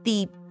just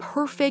the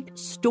perfect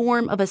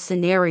storm of a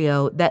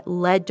scenario that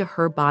led to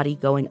her body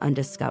going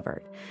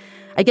undiscovered.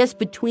 I guess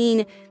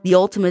between the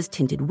Altima's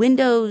tinted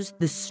windows,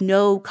 the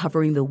snow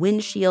covering the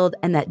windshield,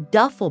 and that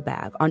duffel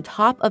bag on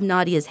top of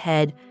Nadia's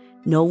head,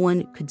 no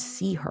one could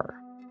see her.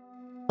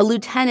 A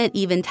lieutenant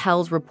even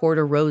tells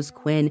reporter Rose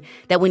Quinn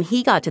that when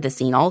he got to the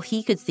scene, all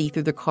he could see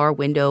through the car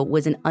window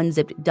was an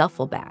unzipped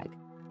duffel bag.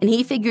 And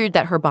he figured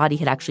that her body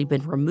had actually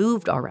been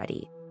removed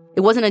already.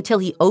 It wasn't until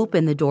he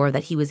opened the door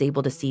that he was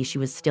able to see she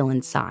was still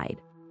inside.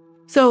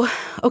 So,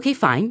 okay,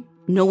 fine.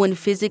 No one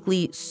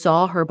physically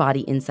saw her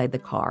body inside the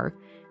car.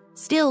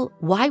 Still,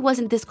 why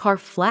wasn't this car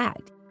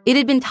flagged? It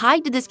had been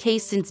tied to this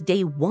case since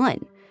day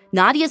one.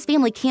 Nadia's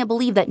family can't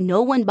believe that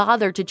no one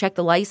bothered to check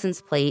the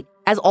license plate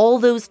as all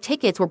those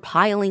tickets were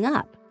piling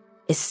up,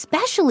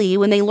 especially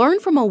when they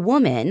learned from a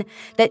woman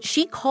that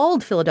she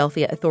called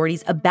Philadelphia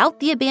authorities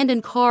about the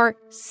abandoned car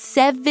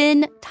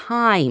 7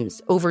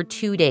 times over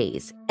 2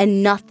 days,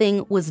 and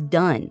nothing was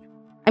done.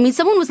 I mean,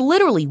 someone was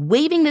literally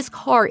waving this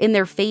car in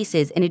their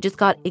faces, and it just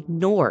got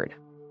ignored.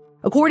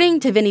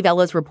 According to Vinny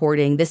Vella's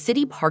reporting, the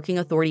city parking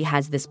authority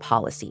has this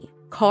policy.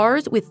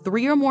 Cars with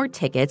 3 or more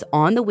tickets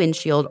on the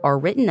windshield are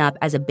written up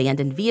as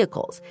abandoned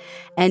vehicles,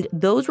 and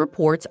those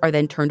reports are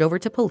then turned over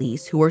to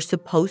police, who are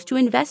supposed to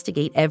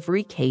investigate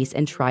every case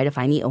and try to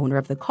find the owner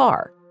of the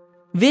car.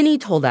 Vinny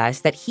told us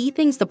that he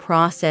thinks the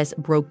process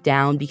broke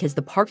down because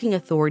the parking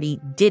authority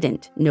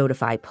didn't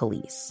notify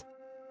police.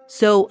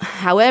 So,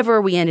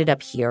 however we ended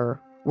up here,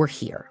 we're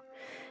here.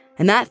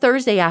 And that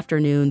Thursday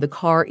afternoon, the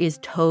car is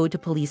towed to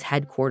police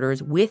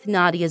headquarters with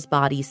Nadia's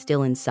body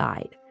still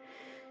inside.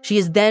 She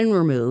is then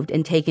removed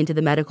and taken to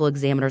the medical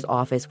examiner's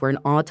office where an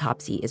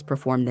autopsy is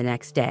performed the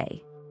next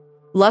day.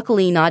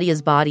 Luckily,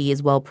 Nadia's body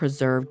is well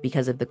preserved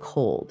because of the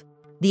cold.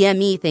 The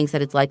ME thinks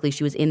that it's likely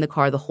she was in the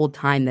car the whole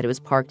time that it was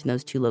parked in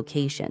those 2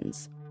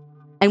 locations.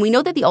 And we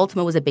know that the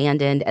Altima was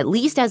abandoned at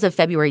least as of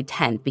February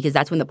 10th because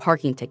that's when the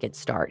parking tickets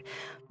start.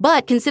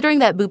 But considering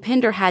that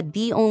Bhupinder had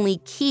the only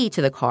key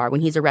to the car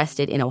when he's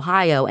arrested in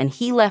Ohio and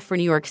he left for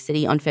New York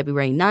City on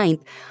February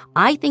 9th,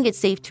 I think it's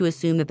safe to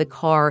assume that the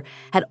car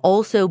had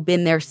also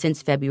been there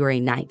since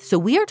February 9th. So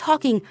we are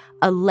talking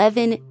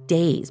 11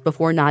 days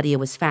before Nadia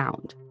was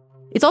found.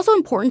 It's also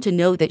important to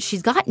note that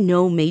she's got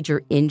no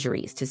major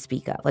injuries to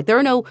speak of. There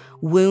are no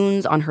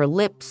wounds on her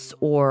lips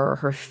or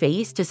her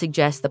face to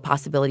suggest the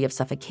possibility of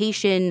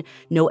suffocation,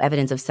 no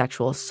evidence of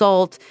sexual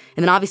assault,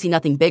 and then obviously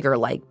nothing bigger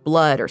like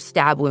blood or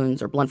stab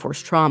wounds or blunt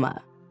force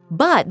trauma.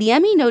 But the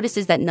ME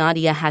notices that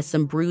Nadia has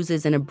some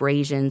bruises and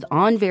abrasions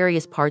on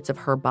various parts of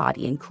her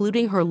body,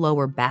 including her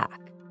lower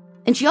back.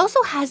 And she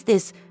also has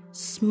this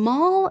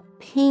small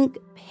pink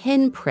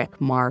pinprick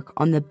mark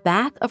on the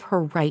back of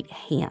her right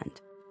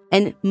hand.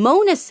 And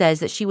Mona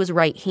says that she was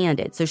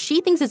right-handed, so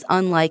she thinks it's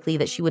unlikely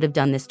that she would have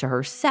done this to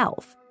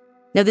herself.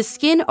 Now, the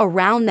skin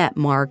around that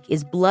mark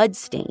is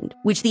blood-stained,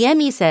 which the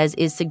ME says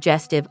is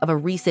suggestive of a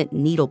recent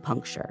needle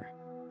puncture.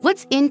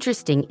 What's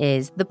interesting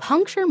is the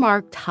puncture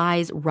mark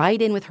ties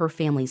right in with her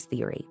family's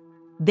theory.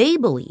 They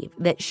believe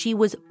that she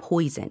was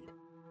poisoned.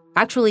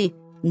 Actually,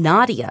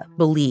 Nadia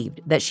believed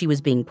that she was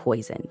being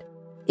poisoned.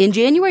 In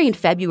January and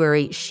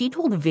February, she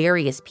told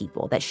various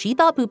people that she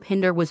thought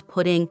Bhupinder was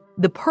putting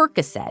the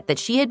Percocet that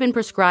she had been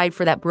prescribed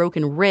for that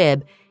broken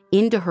rib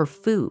into her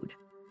food.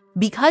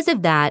 Because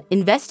of that,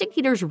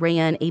 investigators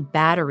ran a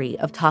battery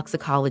of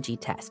toxicology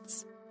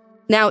tests.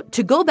 Now,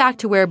 to go back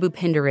to where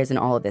Bhupinder is in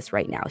all of this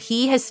right now,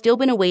 he has still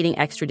been awaiting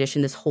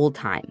extradition this whole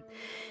time.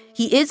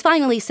 He is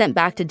finally sent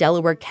back to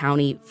Delaware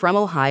County from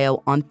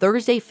Ohio on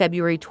Thursday,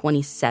 February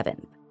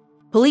 27th.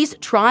 Police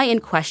try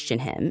and question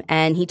him,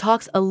 and he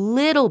talks a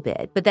little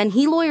bit, but then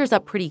he lawyers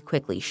up pretty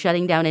quickly,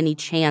 shutting down any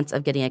chance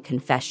of getting a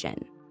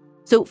confession.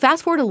 So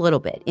fast forward a little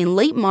bit. In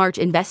late March,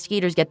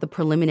 investigators get the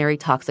preliminary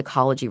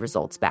toxicology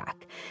results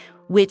back,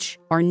 which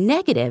are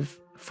negative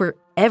for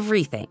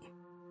everything.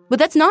 But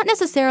that's not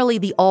necessarily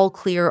the all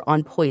clear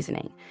on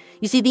poisoning.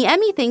 You see, the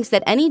ME thinks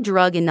that any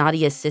drug in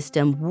Nadia's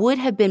system would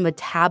have been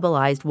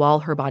metabolized while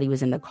her body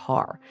was in the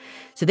car.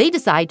 So they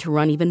decide to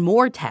run even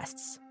more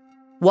tests.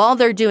 While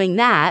they're doing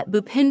that,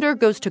 Bhupinder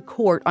goes to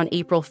court on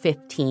April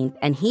 15th,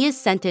 and he is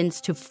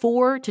sentenced to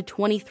 4 to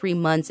 23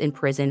 months in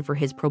prison for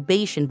his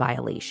probation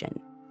violation.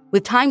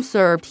 With time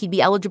served, he'd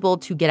be eligible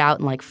to get out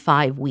in like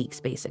 5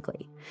 weeks,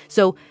 basically.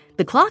 So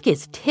the clock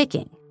is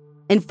ticking.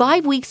 And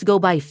 5 weeks go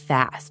by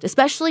fast,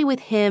 especially with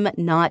him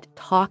not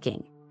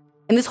talking.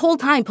 And this whole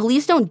time,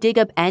 police don't dig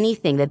up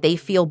anything that they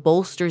feel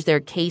bolsters their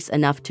case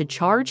enough to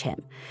charge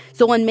him.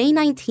 So on May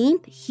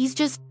 19th, he's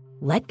just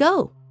let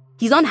go.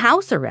 He's on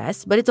house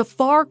arrest, but it's a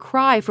far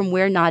cry from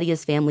where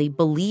Nadia's family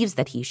believes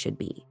that he should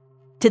be.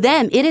 To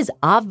them, it is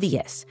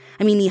obvious.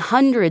 I mean, the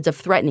hundreds of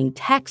threatening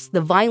texts,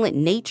 the violent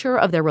nature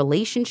of their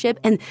relationship,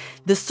 and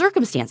the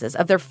circumstances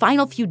of their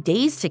final few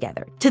days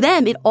together. To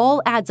them, it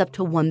all adds up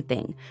to one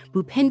thing.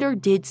 Bhupinder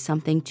did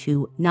something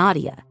to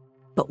Nadia.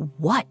 But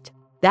what?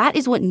 That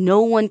is what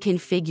no one can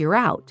figure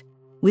out.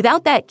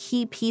 Without that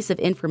key piece of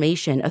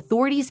information,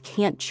 authorities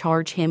can't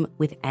charge him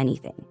with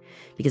anything.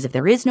 Because if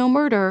there is no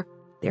murder,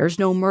 there's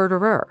no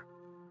murderer.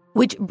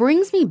 Which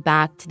brings me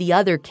back to the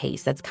other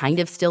case that's kind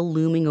of still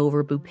looming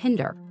over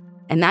Bhupinder,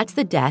 and that's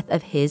the death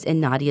of his and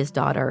Nadia's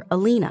daughter,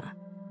 Alina.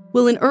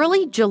 Well, in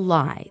early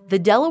July, the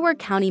Delaware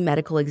County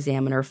Medical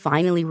Examiner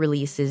finally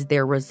releases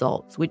their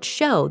results, which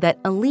show that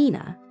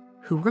Alina,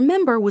 who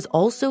remember was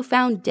also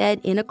found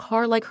dead in a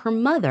car like her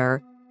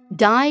mother,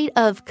 died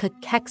of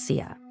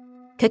cachexia.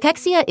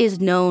 Cachexia is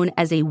known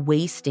as a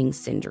wasting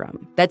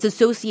syndrome that's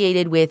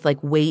associated with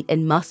weight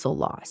and muscle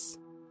loss.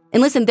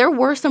 And listen, there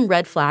were some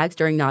red flags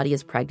during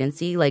Nadia's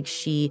pregnancy, like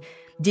she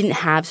didn't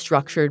have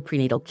structured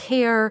prenatal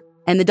care,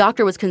 and the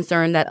doctor was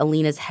concerned that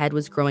Alina's head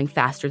was growing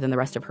faster than the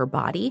rest of her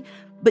body.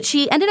 But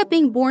she ended up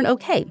being born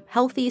okay,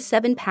 healthy,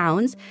 7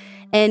 pounds,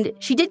 and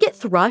she did get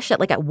thrush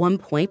at one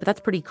point, but that's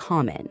pretty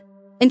common.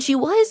 And she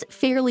was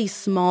fairly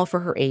small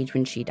for her age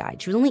when she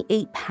died. She was only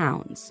 8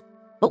 pounds.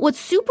 But what's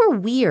super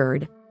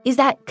weird is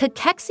that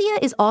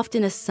cachexia is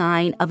often a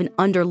sign of an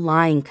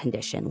underlying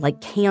condition, like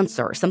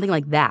cancer or something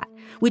like that,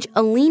 which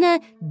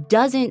Alina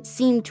doesn't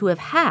seem to have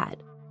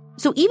had.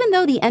 So even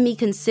though the ME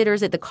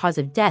considers it the cause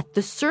of death,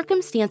 the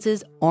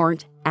circumstances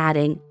aren't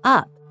adding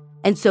up.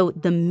 And so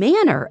the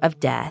manner of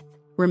death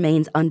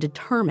remains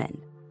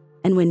undetermined.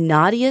 And when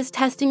Nadia's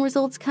testing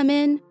results come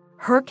in,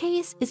 her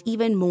case is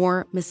even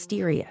more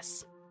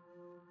mysterious.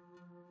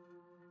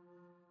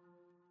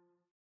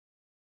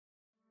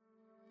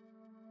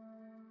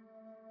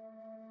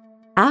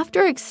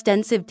 After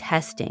extensive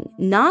testing,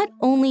 not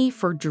only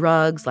for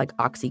drugs like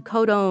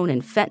oxycodone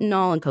and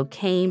fentanyl and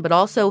cocaine, but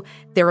also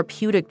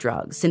therapeutic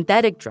drugs,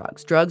 synthetic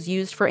drugs, drugs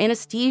used for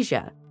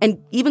anesthesia, and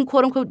even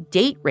quote-unquote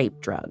date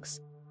rape drugs,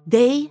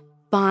 they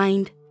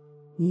find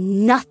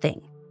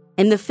nothing.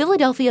 And the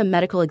Philadelphia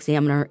Medical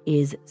Examiner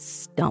is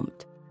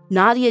stumped.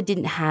 Nadia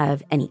didn't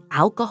have any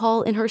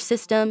alcohol in her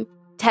system.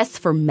 Tests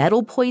for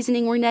metal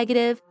poisoning were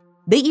negative.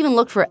 They even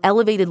looked for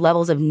elevated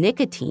levels of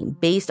nicotine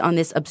based on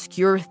this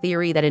obscure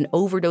theory that an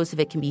overdose of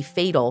it can be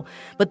fatal,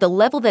 but the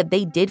level that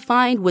they did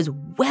find was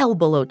well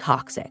below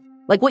toxic,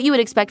 like what you would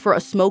expect for a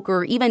smoker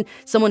or even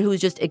someone who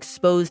is just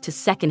exposed to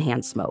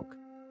secondhand smoke.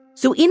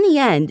 So in the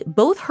end,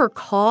 both her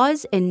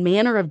cause and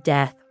manner of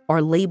death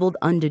are labeled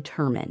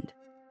undetermined.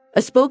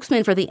 A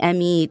spokesman for the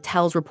ME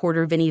tells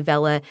reporter Vinny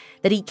Vella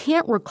that he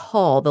can't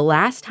recall the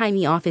last time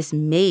the office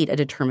made a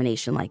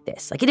determination like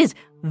this. It is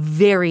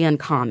very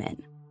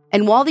uncommon.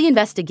 And while the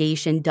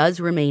investigation does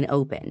remain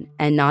open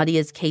and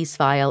Nadia's case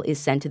file is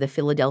sent to the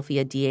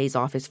Philadelphia DA's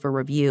office for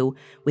review,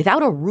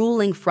 without a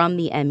ruling from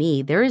the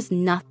ME, there is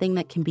nothing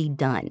that can be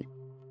done.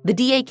 The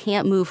DA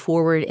can't move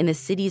forward in the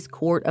city's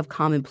court of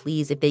common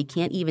pleas if they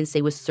can't even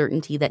say with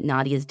certainty that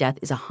Nadia's death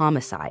is a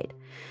homicide,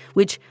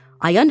 which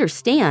I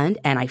understand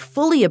and I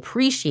fully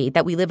appreciate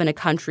that we live in a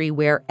country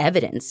where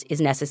evidence is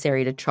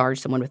necessary to charge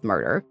someone with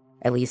murder,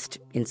 at least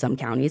in some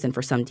counties and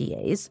for some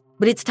DAs.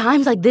 But it's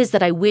times like this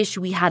that I wish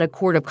we had a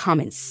court of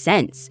common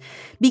sense.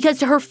 Because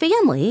to her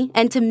family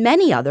and to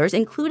many others,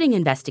 including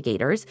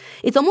investigators,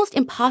 it's almost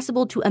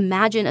impossible to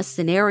imagine a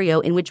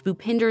scenario in which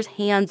Bhupinder's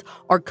hands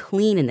are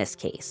clean in this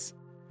case.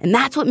 And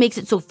that's what makes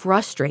it so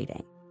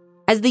frustrating.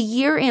 As the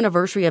year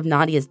anniversary of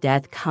Nadia's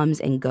death comes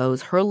and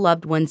goes, her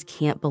loved ones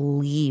can't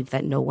believe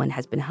that no one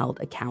has been held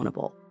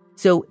accountable.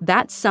 So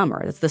that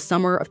summer, that's the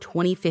summer of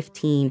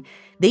 2015,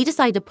 they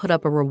decide to put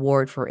up a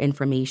reward for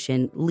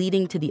information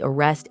leading to the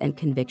arrest and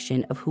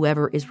conviction of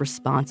whoever is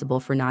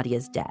responsible for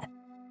Nadia's death.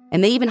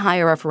 And they even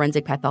hire a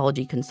forensic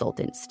pathology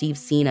consultant, Steve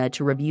Sina,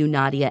 to review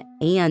Nadia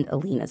and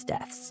Alina's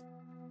deaths.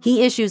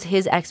 He issues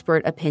his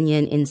expert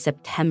opinion in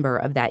September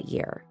of that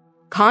year.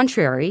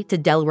 Contrary to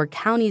Delaware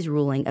County's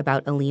ruling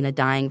about Alina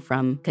dying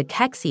from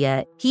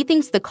cachexia, he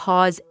thinks the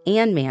cause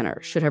and manner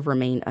should have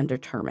remained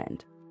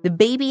undetermined. The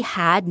baby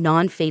had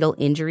non-fatal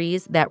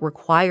injuries that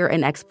require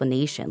an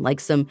explanation, like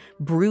some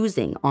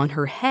bruising on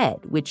her head,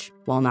 which,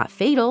 while not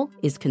fatal,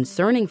 is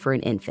concerning for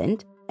an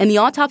infant. And the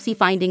autopsy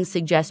findings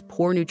suggest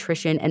poor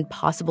nutrition and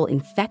possible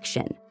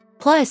infection.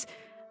 Plus,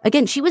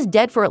 again, she was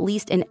dead for at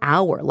least an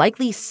hour,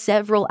 likely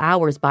several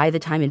hours by the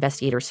time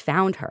investigators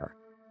found her.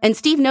 And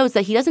Steve notes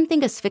that he doesn't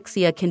think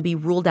asphyxia can be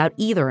ruled out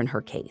either in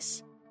her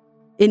case.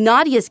 In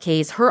Nadia's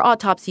case, her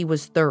autopsy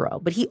was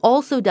thorough, but he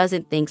also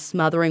doesn't think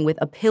smothering with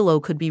a pillow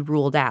could be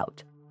ruled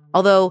out.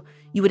 Although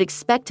you would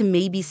expect to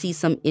maybe see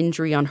some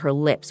injury on her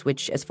lips,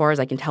 which, as far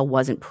as I can tell,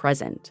 wasn't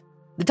present.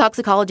 The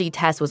toxicology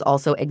test was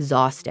also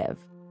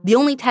exhaustive. The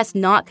only test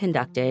not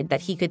conducted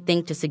that he could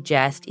think to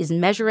suggest is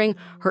measuring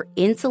her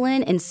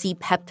insulin and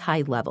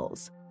C-peptide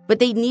levels. But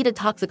they'd need a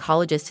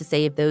toxicologist to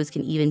say if those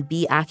can even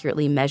be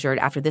accurately measured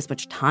after this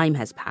much time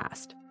has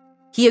passed.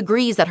 He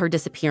agrees that her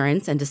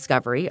disappearance and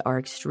discovery are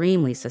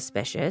extremely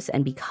suspicious,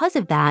 and because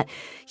of that,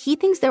 he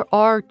thinks there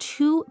are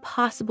two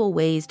possible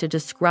ways to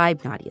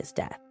describe Nadia's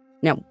death.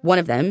 Now, one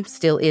of them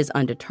still is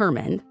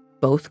undetermined,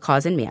 both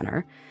cause and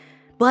manner,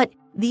 but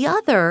the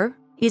other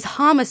is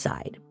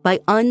homicide by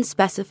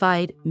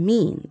unspecified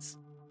means.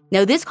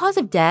 Now, this cause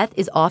of death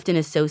is often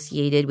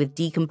associated with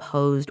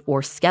decomposed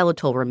or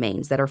skeletal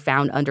remains that are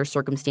found under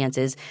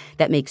circumstances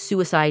that make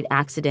suicide,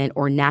 accident,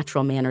 or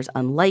natural manners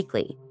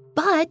unlikely.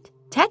 But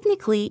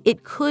technically,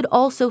 it could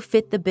also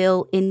fit the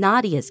bill in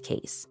Nadia's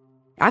case.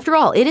 After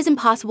all, it is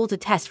impossible to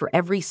test for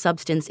every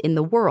substance in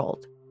the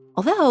world.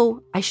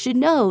 Although, I should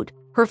note,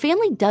 her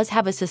family does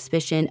have a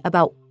suspicion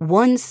about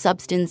one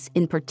substance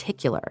in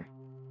particular: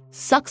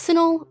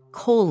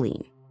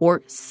 succinylcholine,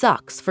 or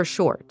SUX for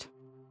short.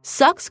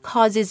 SUX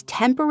causes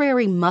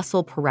temporary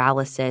muscle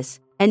paralysis,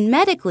 and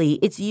medically,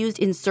 it's used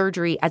in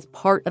surgery as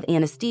part of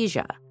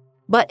anesthesia.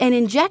 But an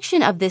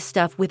injection of this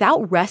stuff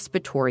without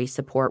respiratory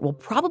support will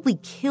probably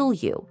kill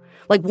you.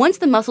 Like, once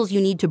the muscles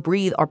you need to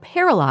breathe are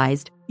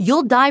paralyzed,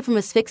 you'll die from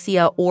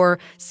asphyxia or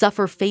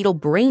suffer fatal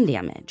brain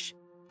damage.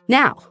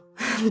 Now,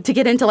 to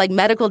get into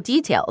medical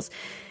details,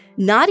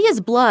 Nadia's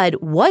blood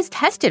was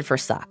tested for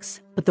SUX,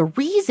 but the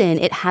reason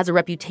it has a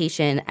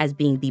reputation as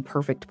being the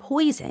perfect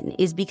poison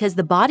is because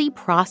the body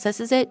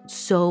processes it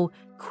so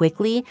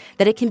quickly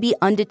that it can be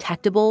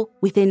undetectable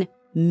within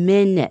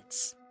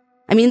minutes.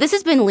 I mean, this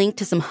has been linked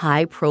to some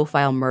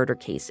high-profile murder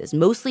cases,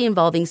 mostly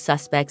involving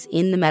suspects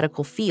in the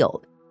medical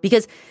field,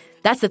 because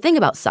that's the thing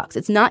about SUX.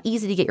 It's not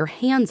easy to get your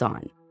hands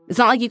on. It's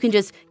not like you can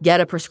just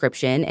get a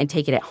prescription and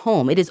take it at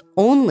home. It is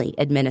only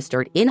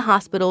administered in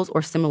hospitals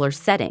or similar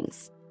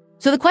settings.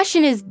 So the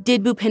question is,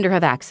 did Bhupinder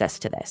have access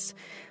to this?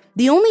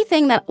 The only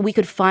thing that we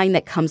could find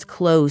that comes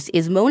close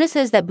is Mona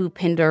says that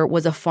Bhupinder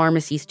was a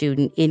pharmacy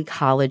student in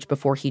college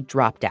before he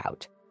dropped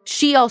out.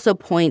 She also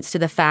points to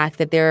the fact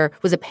that there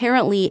was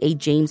apparently a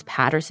James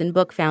Patterson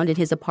book found in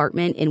his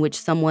apartment in which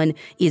someone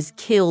is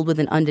killed with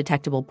an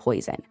undetectable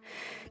poison.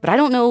 But I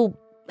don't know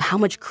how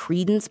much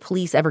credence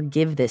police ever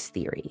give this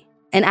theory.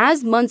 And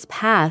as months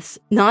pass,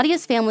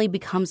 Nadia's family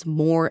becomes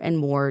more and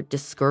more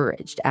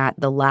discouraged at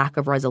the lack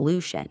of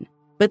resolution.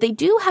 But they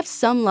do have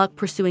some luck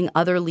pursuing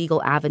other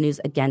legal avenues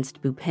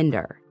against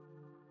Bhupinder.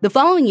 The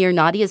following year,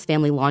 Nadia's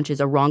family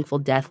launches a wrongful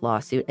death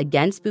lawsuit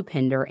against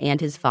Bhupinder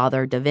and his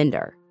father,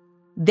 Devinder.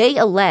 They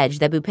allege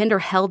that Bhupinder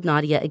held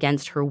Nadia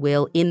against her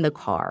will in the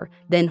car,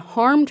 then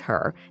harmed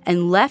her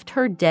and left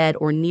her dead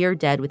or near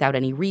dead without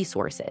any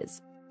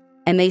resources.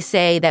 And they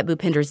say that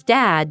Bhupinder's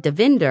dad,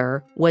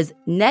 Devinder, was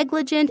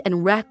negligent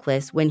and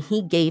reckless when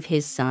he gave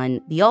his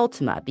son the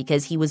Altima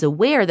because he was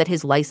aware that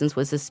his license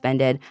was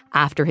suspended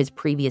after his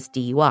previous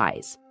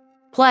DUIs.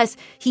 Plus,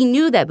 he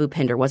knew that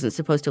Bhupinder wasn't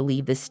supposed to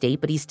leave the state,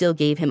 but he still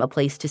gave him a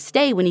place to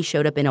stay when he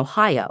showed up in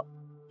Ohio.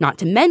 Not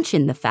to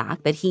mention the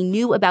fact that he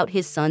knew about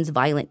his son's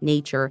violent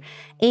nature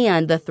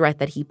and the threat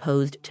that he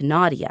posed to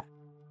Nadia.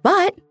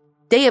 But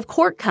day of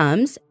court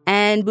comes,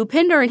 and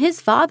Bhupinder and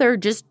his father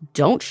just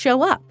don't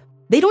show up.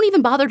 They don't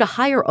even bother to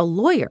hire a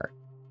lawyer.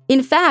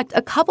 In fact,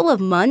 a couple of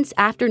months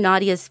after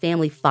Nadia's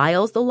family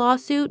files the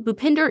lawsuit,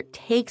 Bhupinder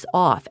takes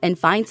off and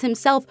finds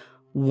himself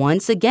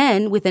once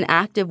again with an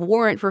active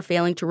warrant for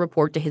failing to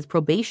report to his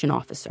probation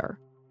officer.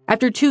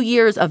 After 2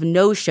 years of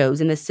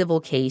no-shows in the civil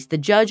case, the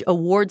judge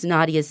awards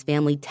Nadia's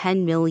family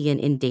 $10 million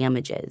in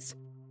damages.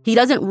 He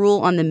doesn't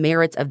rule on the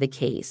merits of the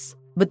case,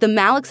 but the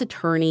Malik's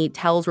attorney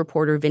tells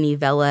reporter Vinny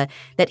Vella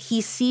that he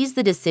sees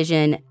the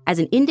decision as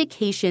an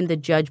indication the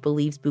judge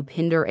believes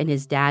Bhupinder and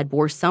his dad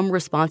bore some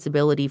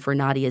responsibility for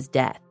Nadia's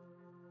death.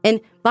 And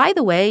by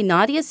the way,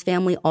 Nadia's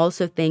family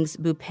also thinks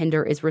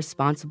Bhupinder is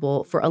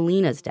responsible for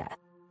Alina's death.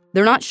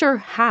 They're not sure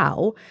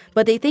how,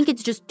 but they think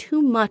it's just too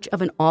much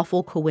of an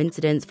awful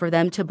coincidence for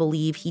them to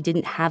believe he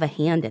didn't have a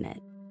hand in it.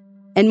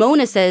 And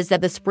Mona says that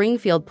the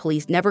Springfield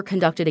police never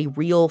conducted a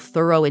real,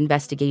 thorough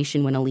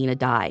investigation when Alina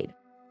died.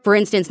 For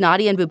instance,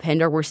 Nadia and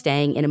Bhupinder were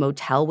staying in a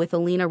motel with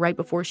Alina right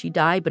before she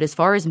died, but as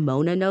far as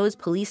Mona knows,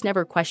 police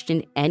never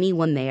questioned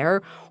anyone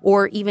there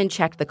or even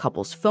checked the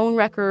couple's phone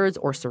records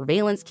or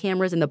surveillance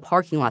cameras in the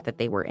parking lot that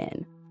they were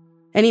in.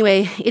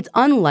 Anyway, it's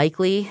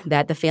unlikely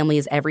that the family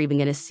is ever even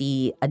going to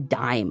see a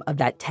dime of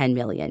that $10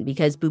 million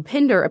because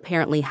Bhupinder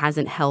apparently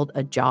hasn't held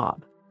a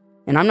job.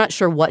 And I'm not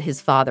sure what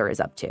his father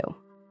is up to.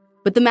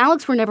 But the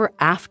Maliks were never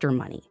after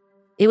money.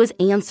 It was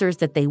answers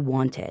that they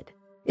wanted.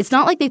 It's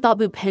not like they thought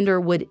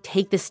Bhupinder would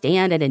take the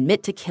stand and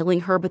admit to killing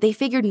her, but they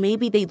figured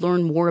maybe they'd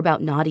learn more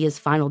about Nadia's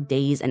final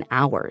days and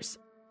hours.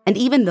 And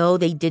even though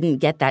they didn't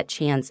get that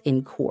chance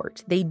in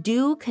court, they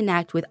do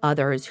connect with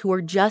others who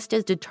are just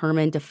as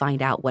determined to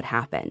find out what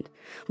happened,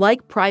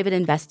 like private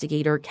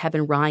investigator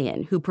Kevin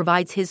Ryan, who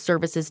provides his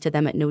services to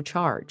them at no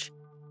charge.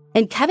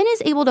 And Kevin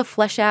is able to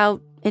flesh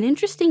out an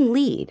interesting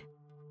lead.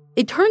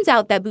 It turns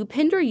out that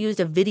Bhupinder used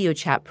a video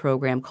chat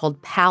program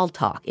called Pal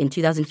Talk in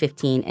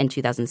 2015 and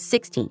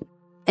 2016.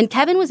 And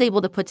Kevin was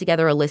able to put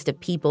together a list of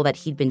people that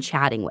he'd been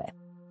chatting with.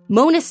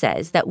 Mona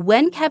says that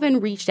when Kevin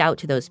reached out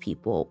to those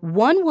people,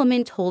 one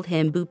woman told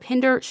him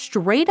Bhupinder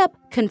straight up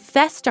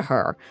confessed to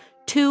her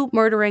to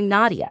murdering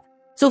Nadia.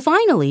 So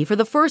finally, for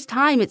the first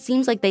time, it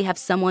seems like they have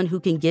someone who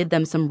can give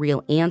them some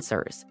real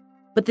answers.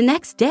 But the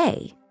next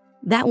day,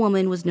 that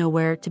woman was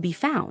nowhere to be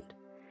found.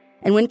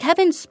 And when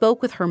Kevin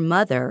spoke with her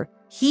mother,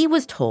 he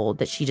was told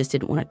that she just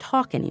didn't want to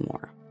talk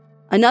anymore.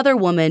 Another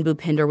woman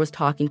Bhupinder was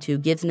talking to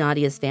gives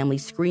Nadia's family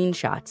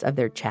screenshots of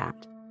their chat.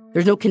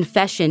 There's no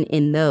confession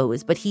in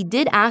those, but he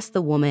did ask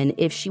the woman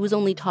if she was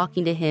only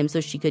talking to him so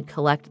she could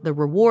collect the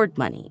reward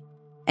money.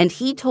 And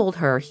he told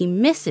her he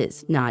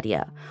misses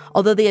Nadia,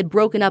 although they had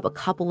broken up a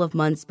couple of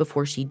months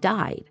before she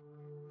died.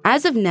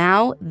 As of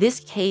now, this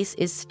case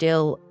is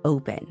still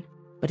open,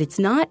 but it's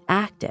not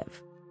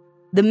active.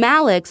 The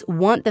Maliks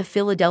want the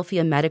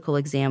Philadelphia medical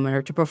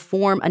examiner to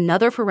perform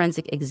another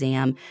forensic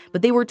exam,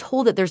 but they were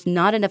told that there's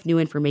not enough new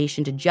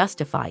information to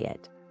justify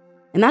it.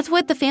 And that's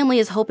what the family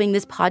is hoping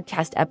this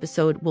podcast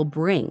episode will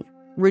bring: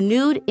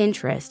 renewed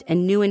interest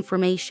and new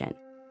information.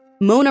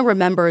 Mona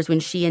remembers when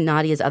she and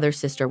Nadia's other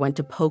sister went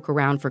to poke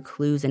around for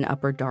clues in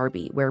Upper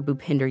Darby, where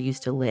Bhupinder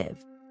used to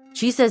live.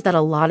 She says that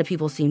a lot of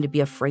people seemed to be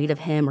afraid of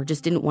him or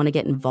just didn't want to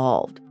get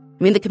involved.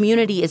 I mean, the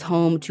community is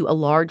home to a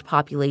large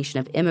population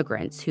of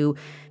immigrants who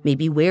may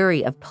be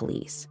wary of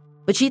police.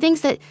 But she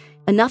thinks that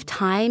enough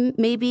time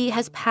maybe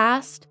has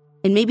passed,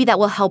 and maybe that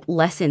will help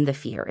lessen the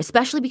fear,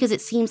 especially because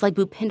it seems like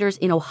Bhupinder's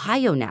in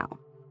Ohio now.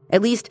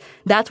 At least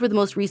that's where the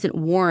most recent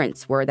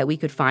warrants were that we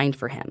could find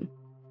for him.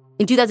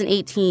 In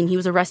 2018, he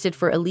was arrested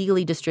for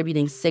illegally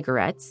distributing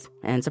cigarettes,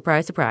 and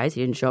surprise, surprise, he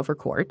didn't show up for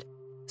court.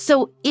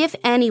 So if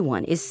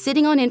anyone is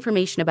sitting on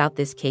information about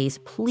this case,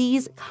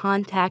 please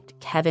contact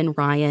Kevin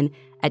Ryan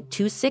at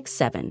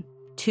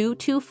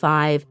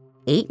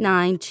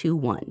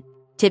 267-225-8921.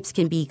 Tips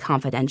can be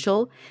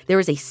confidential. There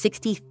is a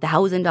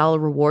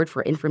 $60,000 reward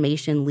for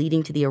information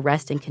leading to the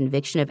arrest and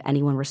conviction of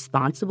anyone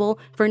responsible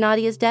for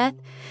Nadia's death.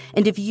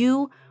 And if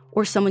you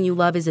or someone you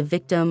love is a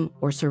victim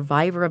or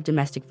survivor of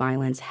domestic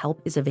violence, help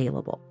is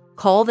available.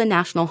 Call the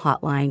national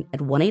hotline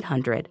at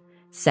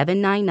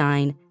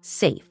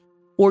 1-800-799-SAFE.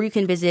 Or you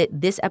can visit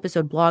this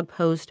episode blog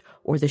post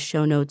or the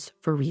show notes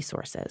for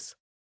resources.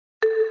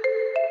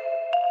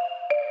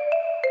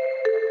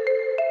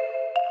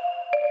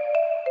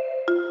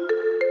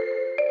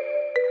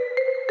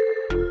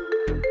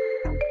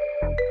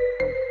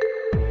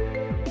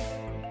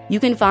 You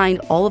can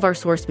find all of our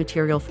source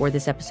material for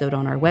this episode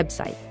on our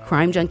website,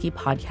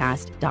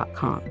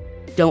 crimejunkiepodcast.com.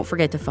 Don't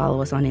forget to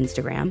follow us on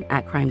Instagram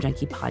at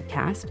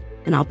crimejunkiepodcast,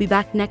 and I'll be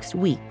back next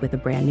week with a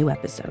brand new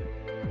episode.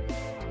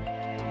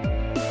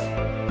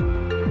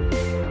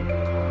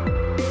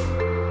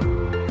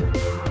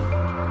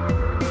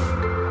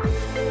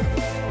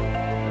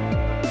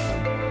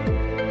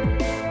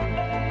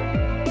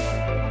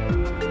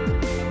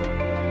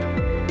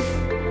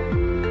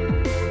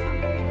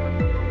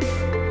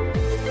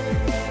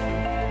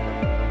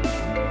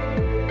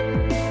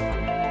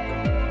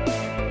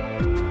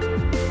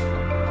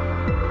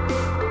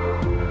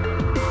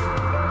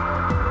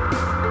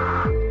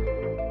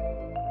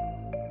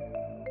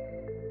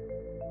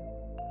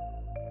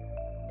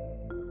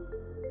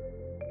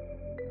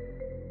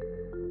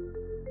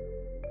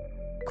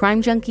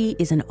 Crime Junkie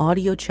is an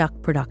Audio Chuck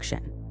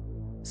production.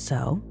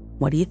 So,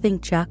 what do you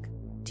think, Chuck?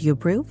 Do you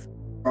approve?